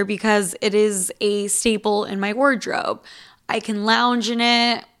color because it is a staple in my wardrobe. I can lounge in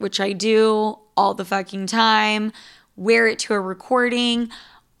it, which I do all the fucking time, wear it to a recording,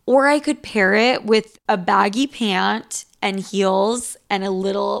 or I could pair it with a baggy pant and heels and a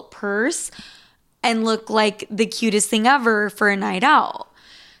little purse and look like the cutest thing ever for a night out.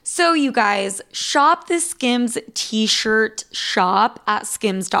 So you guys, shop the Skims t-shirt shop at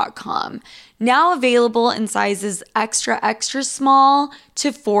skims.com. Now available in sizes extra, extra small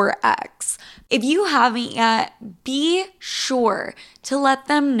to 4X. If you haven't yet, be sure to let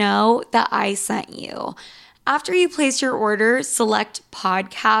them know that I sent you. After you place your order, select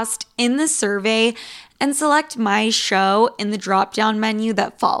podcast in the survey and select my show in the drop-down menu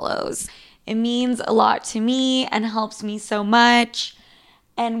that follows. It means a lot to me and helps me so much.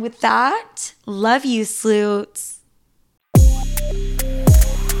 And with that, love you, Sloots.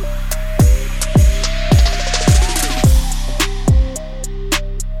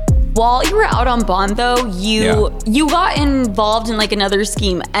 While you were out on Bond, though, you got involved in like another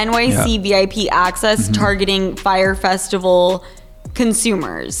scheme, NYC VIP access, targeting Fyre Festival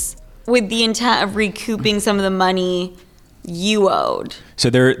consumers with the intent of recouping some of the money you owed. So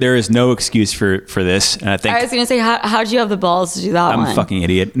there is no excuse for this, and I think I was gonna say, how'd you have the balls to do that? I'm a fucking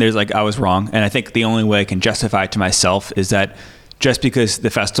idiot. There's like, I was wrong, and I think the only way I can justify it to myself is that just because the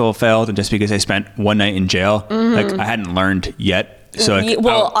festival failed and just because I spent one night in jail, like I hadn't learned yet. So like,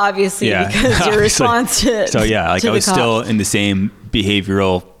 obviously, because your response to so yeah, like to I was still in the same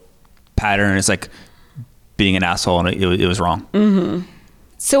behavioral pattern. It's like being an asshole, and it was wrong. Mm-hmm.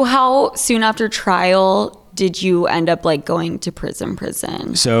 So how soon after trial did you end up like going to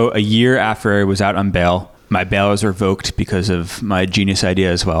prison? So a year after I was out on bail, my bail was revoked because of my genius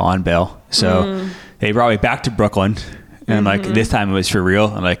idea as well on bail. So they brought me back to Brooklyn, and like this time it was for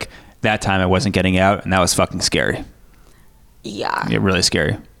real. And like that time I wasn't getting out, and that was fucking scary. Yeah, really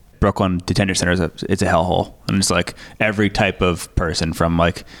scary. Brooklyn Detention Center it's a hellhole, and it's like every type of person from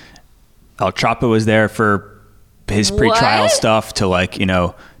like El Chapo was there for his pre-trial stuff to like, you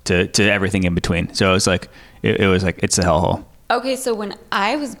know, to everything in between. So it was like it was like it's a hellhole. Okay, so when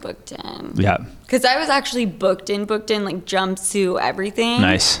I was booked in, because I was actually booked in like jumpsuit, everything.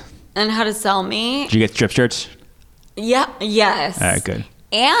 Nice. And how to sell me. Did you get strip shirts? Yeah. Yes. All right. Good.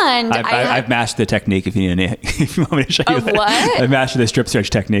 And I've mastered the technique. If you need, if you want me to show you, what? I've mastered the strip search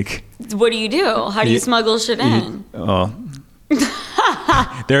technique. What do you do? How do you smuggle shit in?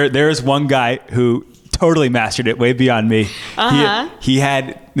 There's one guy who totally mastered it way beyond me. He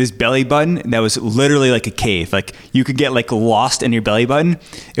had this belly button that was literally like a cave. Like you could get like lost in your belly button.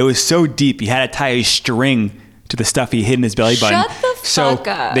 It was so deep. He had to tie a string to the stuff he hid in his belly button. Shut the fuck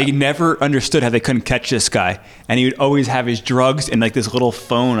up. They never understood how they couldn't catch this guy. And he would always have his drugs in like this little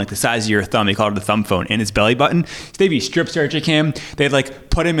phone, like the size of your thumb. They called it a thumb phone, in his belly button. So they'd be strip searching him. They'd like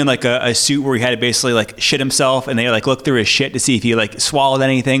put him in like a suit where he had to basically like shit himself, and they like look through his shit to see if he like swallowed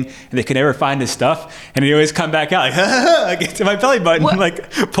anything, and they could never find his stuff. And he'd always come back out like, like it's in my belly button,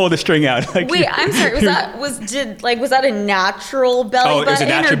 like pull the string out. Like, wait, I'm sorry. Was that a natural belly button? Oh, it was a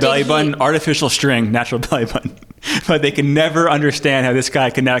natural belly button, artificial string, natural belly button. But they can never understand how this guy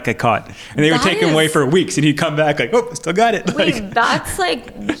could not get caught. And they would take him away for weeks, and he'd come back like, oh, still got it. Wait, like, that's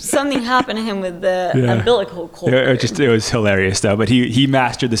like something happened to him with the umbilical cord. It was hilarious though. But he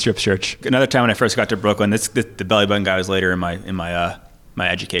mastered the strip search. Another time when I first got to Brooklyn, the belly button guy was later in my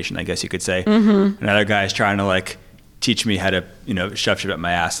education, I guess you could say. Another guy is trying to like teach me how to, you know, shove shit up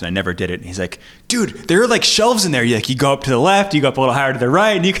my ass, and I never did it. And he's like, dude, there are like shelves in there. You go up to the left, you go up a little higher to the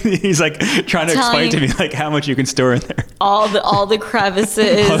right, and he's like trying to explain to me like how much you can store in there. All the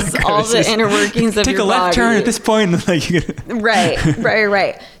crevices, all the inner workings of your body. Take a left turn at this point.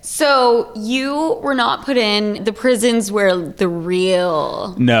 Right. So you were not put in the prisons where the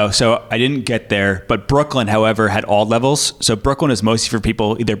real... No, so I didn't get there. But Brooklyn, however, had all levels. So Brooklyn is mostly for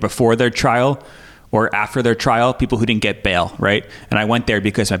people either before their trial or after their trial, people who didn't get bail, right? And I went there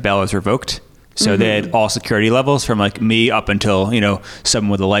because my bail was revoked. So they had all security levels from like me up until,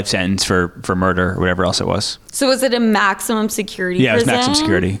 someone with a life sentence for murder or whatever else it was. So was it a maximum security prison? Yeah, it was maximum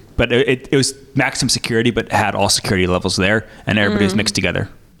security. But it was maximum security, but had all security levels there, and everybody was mixed together.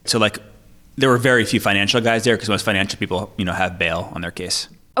 So like there were very few financial guys there because most financial people, have bail on their case.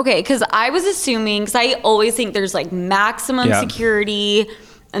 Okay, because I was assuming, because I always think there's like maximum security,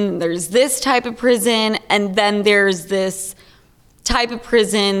 and there's this type of prison, and then there's this type of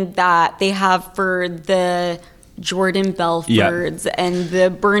prison that they have for the Jordan Belfords and the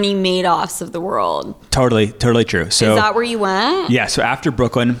Bernie Madoffs of the world. Totally true. So is that where you went? Yeah. So after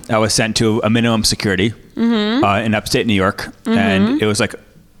Brooklyn, I was sent to a minimum security in upstate New York, and it was like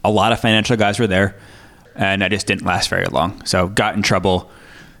a lot of financial guys were there, and I just didn't last very long. So got in trouble.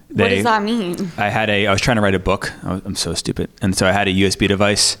 What does that mean? I was trying to write a book. I'm so stupid, and so I had a USB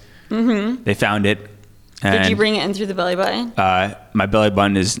device. They found it. Did you bring it in through the belly button? My belly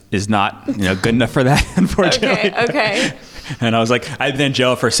button is not good enough for that, unfortunately. Okay. And I was like, I'd been in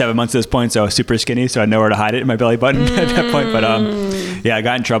jail for 7 months at this point, so I was super skinny, so I had nowhere to hide it in my belly button at that point. But I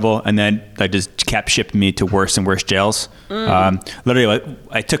got in trouble, and then I just kept shipping me to worse and worse jails. Literally,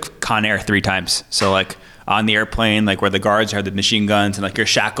 I took Con Air 3 times. So like on the airplane, like where the guards have the machine guns, and like you're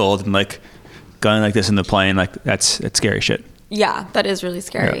shackled and like gun like this in the plane, like that's scary shit. Yeah, that is really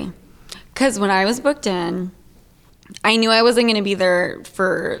scary. Because when I was booked in, I knew I wasn't going to be there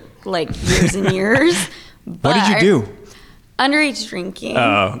for like years and years. What did you do? Underage drinking.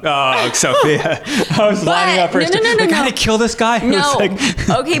 Oh, Sophia. I was lining up for no. I gotta kill this guy. No.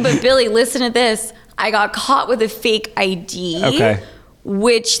 Okay, but Billy, listen to this. I got caught with a fake ID. Okay.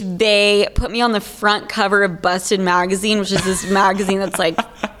 Which they put me on the front cover of Busted Magazine, which is this magazine that's like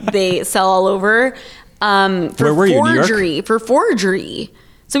they sell all over. For Where were you, New York? For forgery.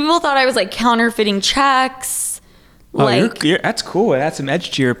 So people thought I was like counterfeiting checks. That's cool. It adds some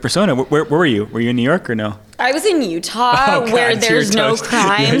edge to your persona. Where were you? Were you in New York or no? I was in Utah where there's no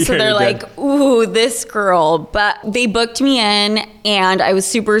crime. So they're like, ooh, this girl. But they booked me in and I was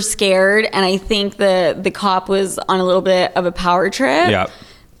super scared. And I think the cop was on a little bit of a power trip. Yeah.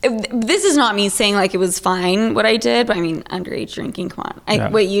 This is not me saying like it was fine what I did, but I mean, underage drinking, come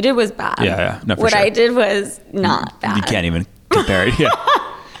on. What you did was bad. Yeah. No, for what sure. I did was not bad. You can't even compare it. Yeah.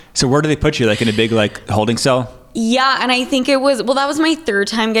 So where do they put you? Like in a big like holding cell? Yeah, and I think that was my 3rd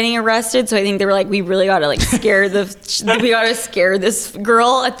time getting arrested. So I think they were like, we really got to like scare we got to scare this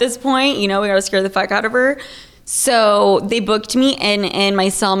girl at this point. We got to scare the fuck out of her. So they booked me in, and my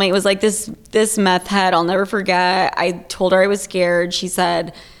cellmate was like this meth head I'll never forget. I told her I was scared. She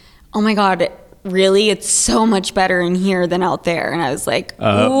said, "Oh my God, really? It's so much better in here than out there." And I was like,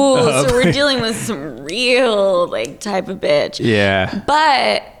 so we're dealing with some real like type of bitch. Yeah.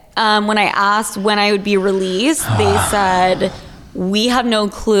 But when I asked when I would be released, they said, we have no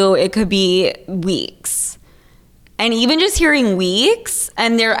clue. It could be weeks. And even just hearing weeks,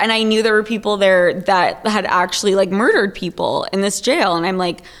 and I knew there were people there that had actually like murdered people in this jail. And I'm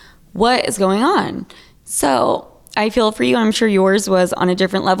like, what is going on? So I feel for you. I'm sure yours was on a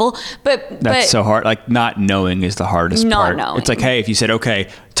different level, but that's so hard. Like not knowing is the hardest part. Not knowing. It's like, hey, if you said, okay,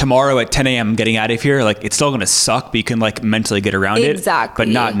 tomorrow at 10 a.m. I'm getting out of here, like it's still going to suck, but you can like mentally get around it. Exactly.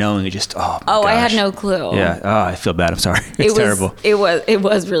 But not knowing, you just, oh my gosh. I had no clue. Yeah. Oh, I feel bad. I'm sorry. It's terrible. It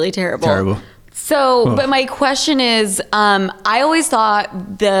was really terrible. Terrible. So, but my question is, I always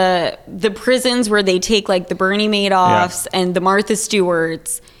thought the prisons where they take like the Bernie Madoffs and the Martha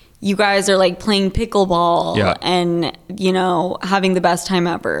Stewarts, you guys are like playing pickleball and, having the best time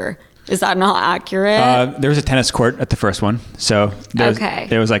ever. Is that not accurate? There was a tennis court at the first one. So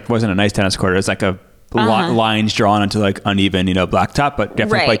there was like, wasn't a nice tennis court. It was like a lines drawn onto like uneven, blacktop, but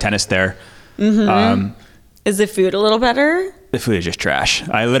definitely play tennis there. Mm-hmm. Is the food a little better? The food is just trash.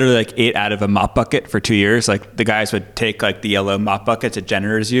 I literally like ate out of a mop bucket for 2 years. Like the guys would take like the yellow mop buckets that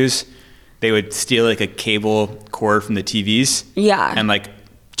janitors use. They would steal like a cable cord from the TVs. Yeah. And like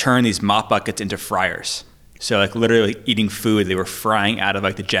turn these mop buckets into fryers. So like literally eating food, they were frying out of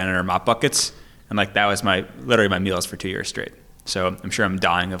like the janitor mop buckets. And like that was literally my meals for 2 years straight. So I'm sure I'm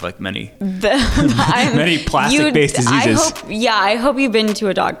dying of like many plastic-based diseases. I hope you've been to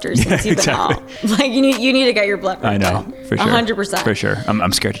a doctor since you've been out. Like you need to get your blood work done. For sure. 100%. For sure.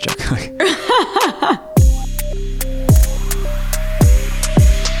 I'm scared to check.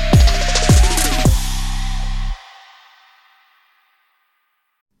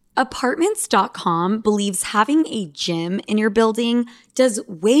 Apartments.com believes having a gym in your building does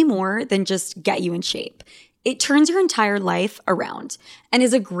way more than just get you in shape. It turns your entire life around and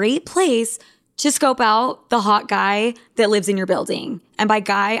is a great place to scope out the hot guy that lives in your building. And by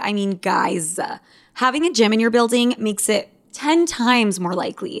guy, I mean guys. Having a gym in your building makes it 10 times more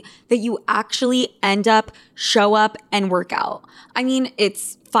likely that you actually show up and work out. I mean,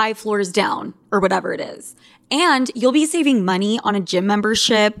 it's 5 floors down or whatever it is. And you'll be saving money on a gym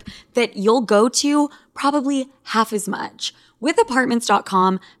membership that you'll go to probably half as much. With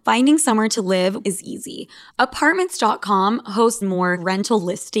Apartments.com, finding somewhere to live is easy. Apartments.com hosts more rental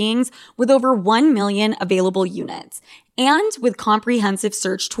listings with over 1 million available units. And with comprehensive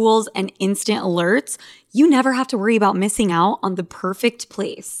search tools and instant alerts, you never have to worry about missing out on the perfect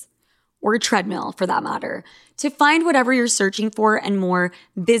place. Or a treadmill, for that matter. To find whatever you're searching for and more,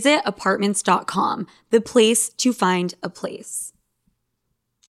 visit Apartments.com, the place to find a place.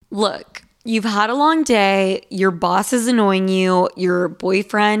 Look, you've had a long day, your boss is annoying you, your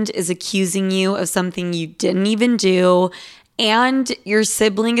boyfriend is accusing you of something you didn't even do, and your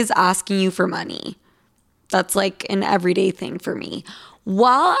sibling is asking you for money. That's like an everyday thing for me.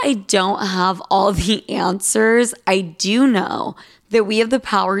 While I don't have all the answers, I do know that we have the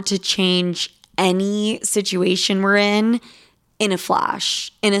power to change any situation we're in a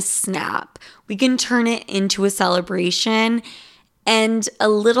flash, in a snap. We can turn it into a celebration, and a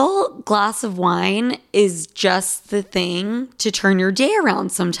little glass of wine is just the thing to turn your day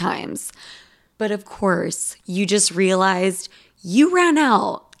around sometimes. But of course, you just realized you ran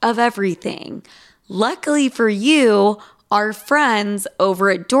out of everything. Luckily for you, our friends over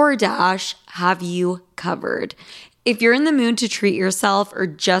at DoorDash have you covered. If you're in the mood to treat yourself or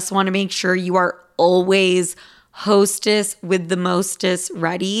just want to make sure you are always hostess with the mostest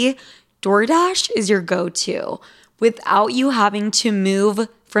ready, DoorDash is your go-to without you having to move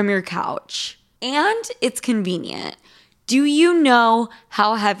from your couch. And it's convenient. Do you know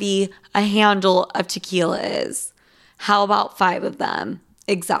how heavy a handle of tequila is? How about 5 of them?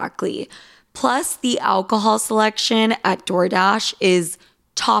 Exactly. Plus, the alcohol selection at DoorDash is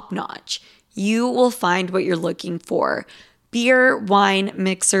top-notch. You will find what you're looking for. Beer, wine,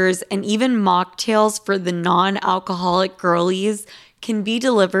 mixers, and even mocktails for the non-alcoholic girlies can be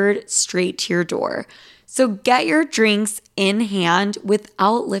delivered straight to your door. So get your drinks in hand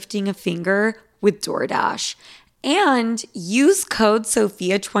without lifting a finger with DoorDash. And use code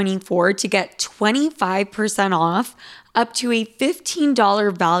SOPHIA24 to get 25% off up to a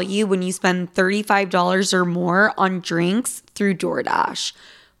 $15 value when you spend $35 or more on drinks through DoorDash.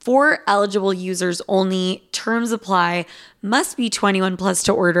 For eligible users only, terms apply, must be 21 plus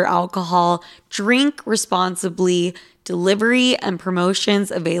to order alcohol, drink responsibly, delivery and promotions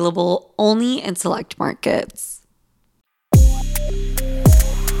available only in select markets.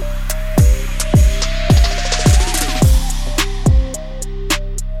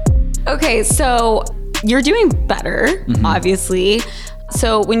 Okay, so you're doing better, obviously.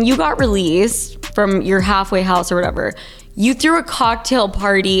 So when you got released from your halfway house or whatever, you threw a cocktail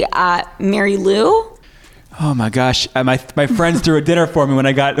party at Mary Lou? Oh my gosh. My friends threw a dinner for me when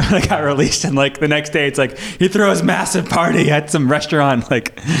I got released, and like the next day it's like he threw his massive party at some restaurant,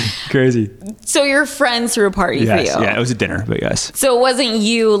 like crazy. So your friends threw a party for you? Yeah, it was a dinner, but yes. So it wasn't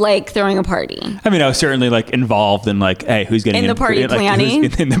you like throwing a party? I mean, I was certainly like involved in like, hey, who's getting in the party planning?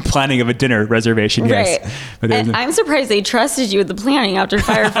 In the planning of a dinner reservation, yes. Right. But and I'm surprised they trusted you with the planning after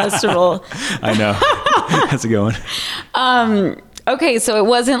Fire Festival. I know. That's a good one. Okay, so it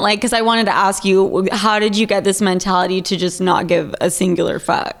wasn't like, because I wanted to ask you, how did you get this mentality to just not give a singular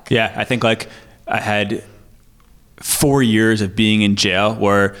fuck? Yeah, I think like I had 4 years of being in jail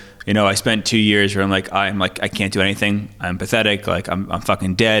where, you know, I spent 2 years where I'm like, I can't do anything. I'm pathetic. Like I'm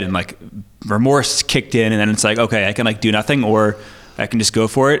fucking dead. And like remorse kicked in, and then it's like, okay, I can like do nothing, or I can just go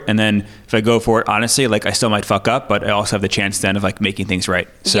for it. And then if I go for it, honestly, like I still might fuck up, but I also have the chance then of like making things right.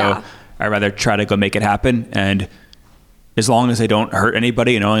 So yeah. I'd rather try to go make it happen. And as long as I don't hurt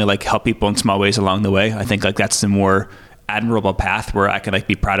anybody and only like help people in small ways along the way, I think like that's the more admirable path where I can like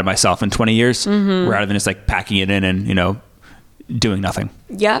be proud of myself in 20 years rather than just like packing it in and, you know, doing nothing.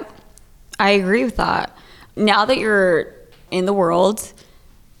 Yep. I agree with that. Now that you're in the world,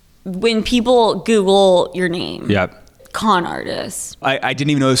 when people Google your name, yep. Con artist. I didn't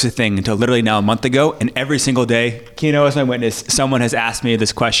even know this was a thing until literally now a month ago, and every single day, Kino as my witness, someone has asked me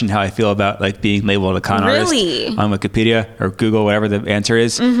this question, how I feel about like being labeled a con artist on Wikipedia or Google, whatever the answer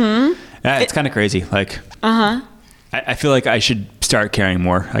is. It's kind of crazy. Like, I feel like I should start caring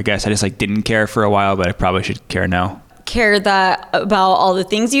more. I guess I just like didn't care for a while, but I probably should care now. Care that about all the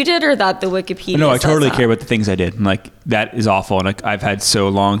things you did, or that the Wikipedia? No, I totally care about the things I did. And like that is awful, and like I've had so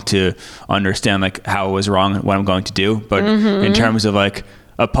long to understand like how it was wrong and what I'm going to do. But in terms of like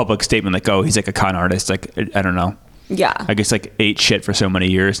a public statement, like, oh, he's like a con artist, like I don't know. Yeah, I guess like ate shit for so many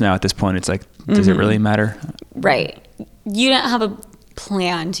years now. At this point, it's like, does it really matter? Right. You didn't have a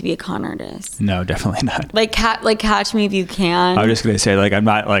plan to be a con artist? No, definitely not. Like Catch Me If You Can. I was just gonna say, like, I'm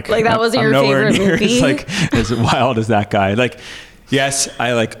not like that wasn't I'm your nowhere favorite near movie? as, like, as wild as that guy. Like, yes,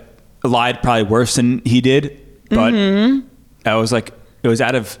 I like lied probably worse than he did, but I was like, it was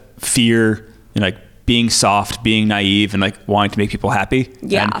out of fear and like being soft, being naive, and like wanting to make people happy.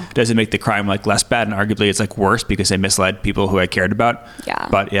 Yeah. And it doesn't make the crime like less bad, and arguably it's like worse because they misled people who I cared about. Yeah.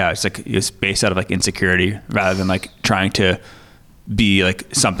 But yeah, it's like it's based out of like insecurity rather than like trying to be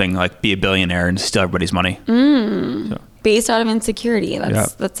like something like be a billionaire and steal everybody's money. So. Based out of insecurity.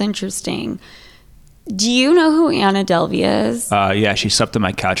 That's interesting. Do you know who Anna Delvey is? Yeah, she slept on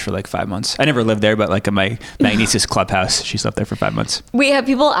my couch for like 5 months. I never lived there, but like in my niece's clubhouse, she slept there for 5 months. Wait, have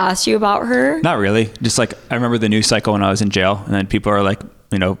people asked you about her? Not really. Just like I remember the news cycle when I was in jail, and then people are like,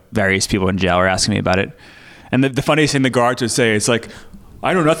 you know, various people in jail are asking me about it. And the funniest thing the guards would say is like,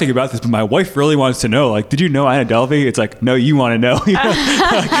 I know nothing about this, but my wife really wants to know. Like, did you know Anna Delvey? It's like, no, you want to know. You know?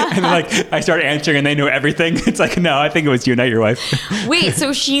 And then like I start answering, and they know everything. It's like, no, I think it was you, not your wife. Wait,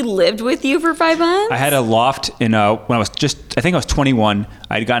 so she lived with you for 5 months? I had a loft in when I was I think I was 21.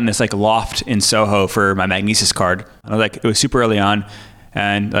 I'd gotten this like loft in Soho for my Magnesis card. I was like, it was super early on,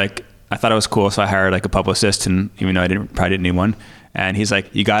 and like I thought it was cool, so I hired like a publicist, and even though I probably didn't need one. And he's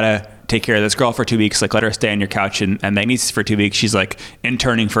like, you gotta take care of this girl for 2 weeks. Like, let her stay on your couch and Magnesis for 2 weeks. She's like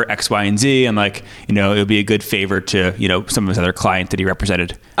interning for X, Y, and Z. And like, you know, it'll be a good favor to, you know, some of his other clients that he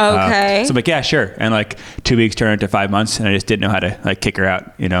represented. Okay. So I'm like, yeah, sure. And like 2 weeks turned into 5 months, and I just didn't know how to like kick her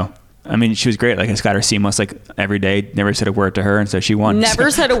out, you know? I mean, she was great. Like, I just got her seamless like every day. Never said a word to her, and so she won.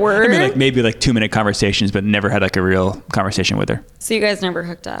 Never said a word? I mean, like maybe like 2-minute conversations, but never had like a real conversation with her. So you guys never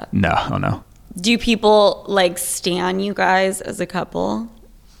hooked up? No, oh no. Do people like stan you guys as a couple?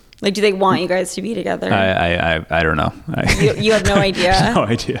 Like, do they want you guys to be together? I don't know. You have no idea? No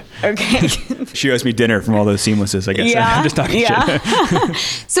idea. Okay. She owes me dinner from all those seamlesses, I guess. Yeah? I'm just talking shit.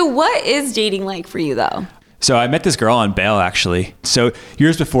 So what is dating like for you, though? So I met this girl on bail, actually. So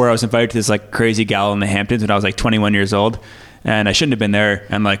years before, I was invited to this like crazy gal in the Hamptons when I was like 21 years old. And I shouldn't have been there,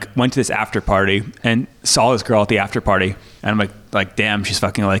 and like went to this after party and saw this girl at the after party. And I'm like, damn, she's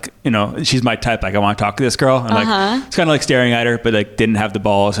fucking like, you know, she's my type. Like, I want to talk to this girl. And like, it's kind of like staring at her, but like didn't have the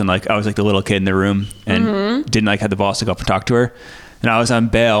balls. And like, I was like the little kid in the room and didn't like have the balls to go up and talk to her. And I was on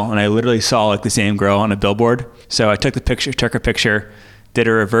bail, and I literally saw like the same girl on a billboard. So I took her picture, did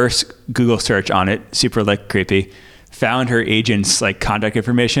a reverse Google search on it, super like creepy. Found her agent's like contact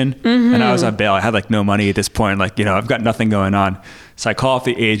information, and I was on bail. I had like no money at this point. Like, you know, I've got nothing going on. So I call up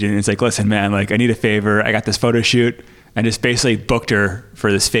the agent, and it's like, listen, man, like I need a favor. I got this photo shoot, and just basically booked her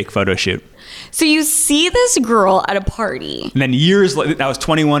for this fake photo shoot. So you see this girl at a party. And then years later, I was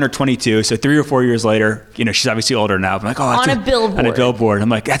 21 or 22. So 3 or 4 years later, you know, she's obviously older now. I'm like, oh, on a billboard. On a billboard. I'm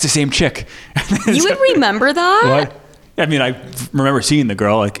like, that's the same chick. You would remember that? What? I mean, I remember seeing the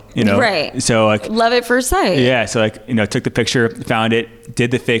girl, like, you know, right. So like, love at first sight. Yeah. So like, you know, took the picture, found it, did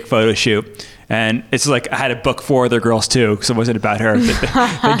the fake photo shoot. And it's like, I had to book 4 other girls too, because it wasn't about her.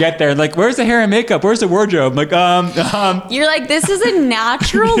 They get there, like, where's the hair and makeup? Where's the wardrobe? I'm like, You're like, this is a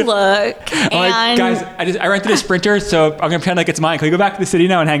natural look. I'm like, guys, I rented a Sprinter, so I'm gonna pretend like it's mine. Can we go back to the city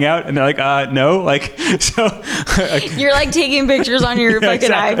now and hang out? And they're like, no. Like, so. Like, you're like taking pictures on your fucking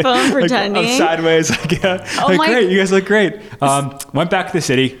iPhone, pretending. Like, I'm sideways, like, yeah. Oh like, my. Great, you guys look great. Went back to the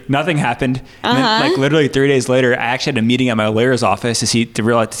city, nothing happened. And then, like, literally 3 days later, I actually had a meeting at my lawyer's office to see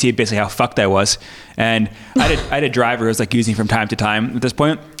basically how fucked I was. And I had a driver who was like using from time to time at this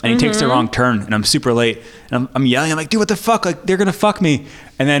point, and he takes the wrong turn, and I'm super late, and I'm yelling, I'm like, dude, what the fuck? Like, they're gonna fuck me.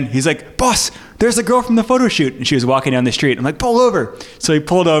 And then he's like, boss, there's a girl from the photo shoot, and she was walking down the street. I'm like, pull over. So he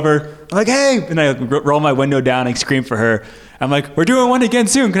pulled over. I'm like, hey, and I roll my window down and scream for her. I'm like, we're doing one again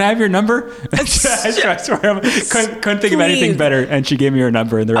soon. Can I have your number? I swear, couldn't think of anything better, and she gave me her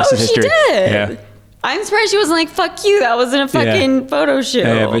number, and the rest is history. She did. Yeah. I'm surprised she wasn't like, fuck you, that wasn't a fucking photo shoot.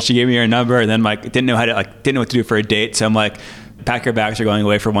 Yeah, but she gave me her number, and then like didn't know what to do for a date. So I'm like, pack your bags, we're going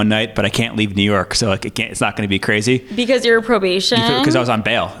away for one night, but I can't leave New York, so like it's not going to be crazy. Because you're probation? Because I was on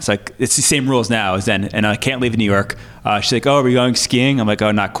bail. It's like, it's the same rules now as then, and I can't leave New York. She's like, oh, are we going skiing? I'm like, oh,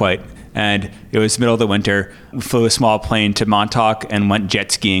 not quite. And it was middle of the winter. We flew a small plane to Montauk and went jet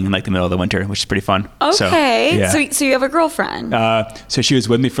skiing in like the middle of the winter, which is pretty fun. Okay. So you have a girlfriend. So she was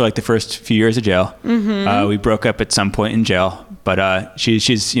with me for like the first few years of jail. We broke up at some point in jail, but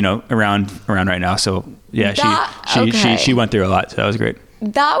she's, you know, around right now. So yeah, she went through a lot. So that was great.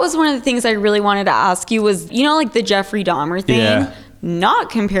 That was one of the things I really wanted to ask you was, you know, like the Jeffrey Dahmer thing. Yeah. Not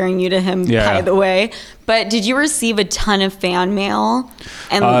comparing you to him, by the way, but did you receive a ton of fan mail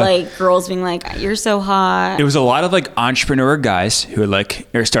and like girls being like, you're so hot? It was a lot of like entrepreneur guys who are like,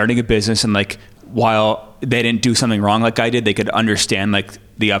 are starting a business, and like, while they didn't do something wrong like I did. They could understand like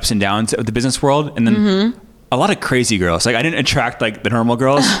the ups and downs of the business world. And then a lot of crazy girls. Like I didn't attract like the normal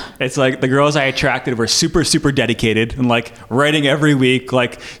girls. It's like the girls I attracted were super, super dedicated and like writing every week,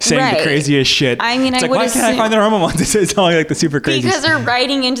 like saying the craziest shit. I mean, it's I like, would why can't I find the normal ones? It's only like the super crazy. Because they're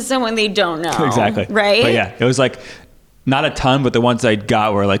writing into someone they don't know. Exactly. Right? But yeah, it was like not a ton, but the ones I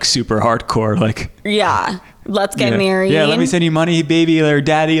got were like super hardcore. Like, yeah. Let's get married. Yeah, let me send you money, baby, or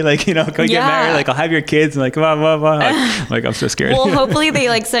daddy. Like, you know, go get married. Like, I'll have your kids. And like, blah, blah, blah. Like, I'm so scared. Well, hopefully they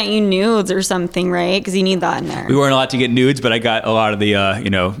like sent you nudes or something, right? Because you need that in there. We weren't allowed to get nudes, but I got a lot of the,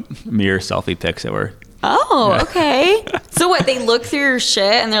 mirror selfie pics that were. Oh, okay. So what? They look through your shit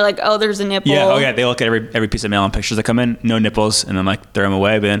and they're like, "Oh, there's a nipple." Yeah. Oh, yeah. They look at every piece of mail and pictures that come in. No nipples, and then like throw them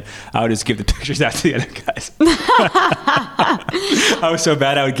away. But then I would just give the pictures out to the other guys. I was so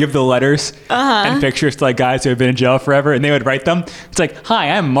bad. I would give the letters and pictures to like guys who had been in jail forever, and they would write them. It's like,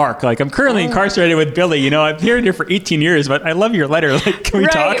 "Hi, I'm Mark. Like, I'm currently incarcerated with Billy. You know, I've been here for 18 years, but I love your letter. Like, can we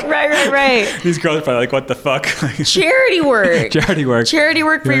talk?" Right. These girls are probably like, "What the fuck?" Charity work. Charity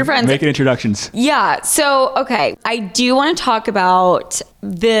work for your friends. Making introductions. Yeah. So, okay. I do want to talk about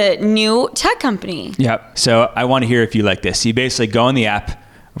the new tech company. Yep. So I want to hear if you like this. You basically go on the app.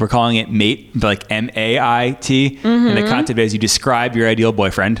 We're calling it Mate, but like MAIT. And the concept is you describe your ideal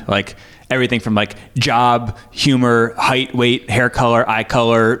boyfriend, like everything from like job, humor, height, weight, hair color, eye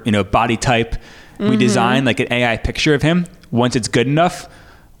color, body type. We design like an AI picture of him. Once it's good enough,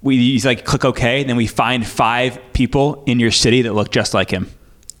 we like click OK. And then we find 5 people in your city that look just like him.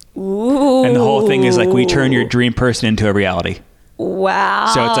 Ooh. And the whole thing is like we turn your dream person into a reality. Wow.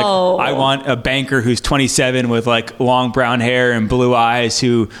 So it's like, I want a banker who's 27 with like long brown hair and blue eyes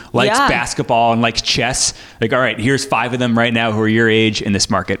who likes basketball and likes chess. Like, all right, here's 5 of them right now who are your age in this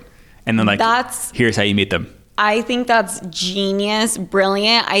market. And then like, here's how you meet them. I think that's genius,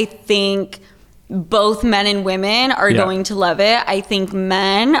 brilliant. I think both men and women are going to love it. I think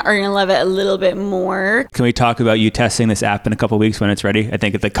men are going to love it a little bit more. Can we talk about you testing this app in a couple of weeks when it's ready? I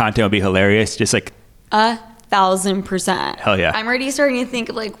think the content will be hilarious. Just like 1,000%. Hell yeah. I'm already starting to think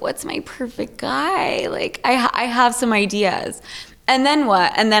of like, what's my perfect guy? Like I have some ideas. And then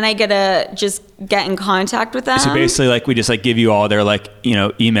what? And then I get to just get in contact with them. So basically, like we just like give you all their like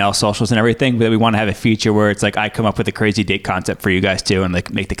email, socials, and everything. But we want to have a feature where it's like I come up with a crazy date concept for you guys too, and like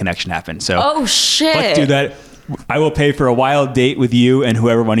make the connection happen. So oh shit, let's do that. I will pay for a wild date with you and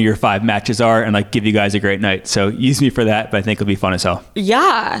whoever one of your 5 matches are, and like give you guys a great night. So use me for that, but I think it'll be fun as hell.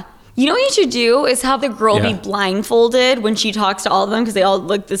 Yeah. You know what you should do is have the girl be blindfolded when she talks to all of them because they all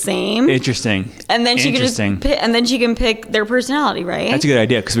look the same. Interesting. And then she can just she can pick their personality, right? That's a good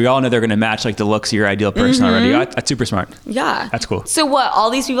idea because we all know they're going to match like the looks of your ideal person already. That's super smart. Yeah. That's cool. So what? All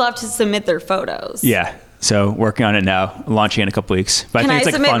these people have to submit their photos. Yeah. So working on it now, launching in a couple weeks. But Can I think it's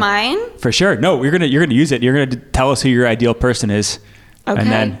like submit fun. mine? For sure. No, you're gonna use it. You're gonna tell us who your ideal person is. Okay.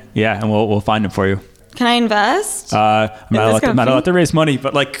 And then and we'll find them for you. Can I invest? I'm not allowed to raise money,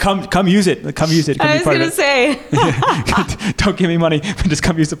 but like come use it. Come use it. Come I was gonna say. Don't give me money, but just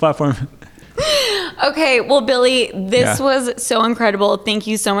come use the platform. Okay, well, Billy, this was so incredible. Thank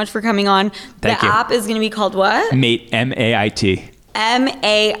you so much for coming on. Thank you. The app is going to be called what? Mate, MAIT.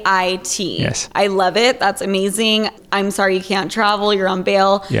 MAIT. Yes. I love it. That's amazing. I'm sorry you can't travel. You're on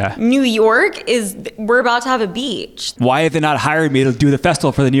bail. Yeah. New York we're about to have a beach. Why have they not hired me to do the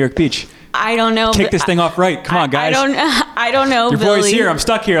festival for the New York beach? I don't know. Kick this thing off right. Come on, guys. I don't know, Your Billy. boy's here. I'm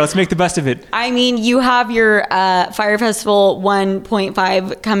stuck here. Let's make the best of it. I mean, you have your Fire Festival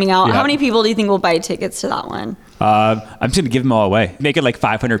 1.5 coming out. Yeah. How many people do you think will buy tickets to that one? I'm just going to give them all away. Make it like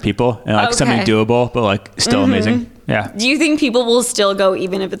 500 people and like something doable, but like still amazing. Yeah. Do you think people will still go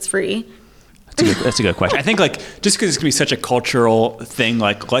even if it's free? That's a good question. I think like just because it's gonna be such a cultural thing,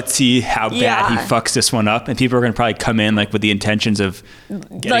 like let's see how bad he fucks this one up, and people are gonna probably come in like with the intentions of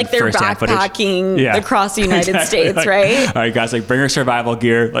getting like they're backpacking across the United States, like, right? All right, guys, like bring our survival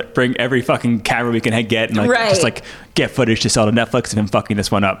gear, like bring every fucking camera we can get, and like just like get footage to sell to Netflix of him fucking this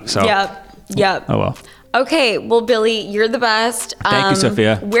one up. So Yep. Oh well. Okay, well, Billy, you're the best. Thank you,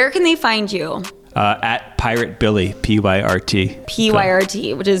 Sophia. Where can they find you? At Pirate Billy, PYRT.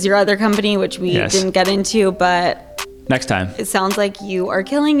 PYRT, which is your other company, which we didn't get into, but next time. It sounds like you are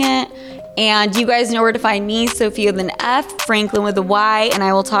killing it. And you guys know where to find me, Sophia with an F, Franklin with a Y, and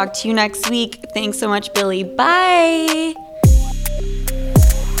I will talk to you next week. Thanks so much, Billy. Bye.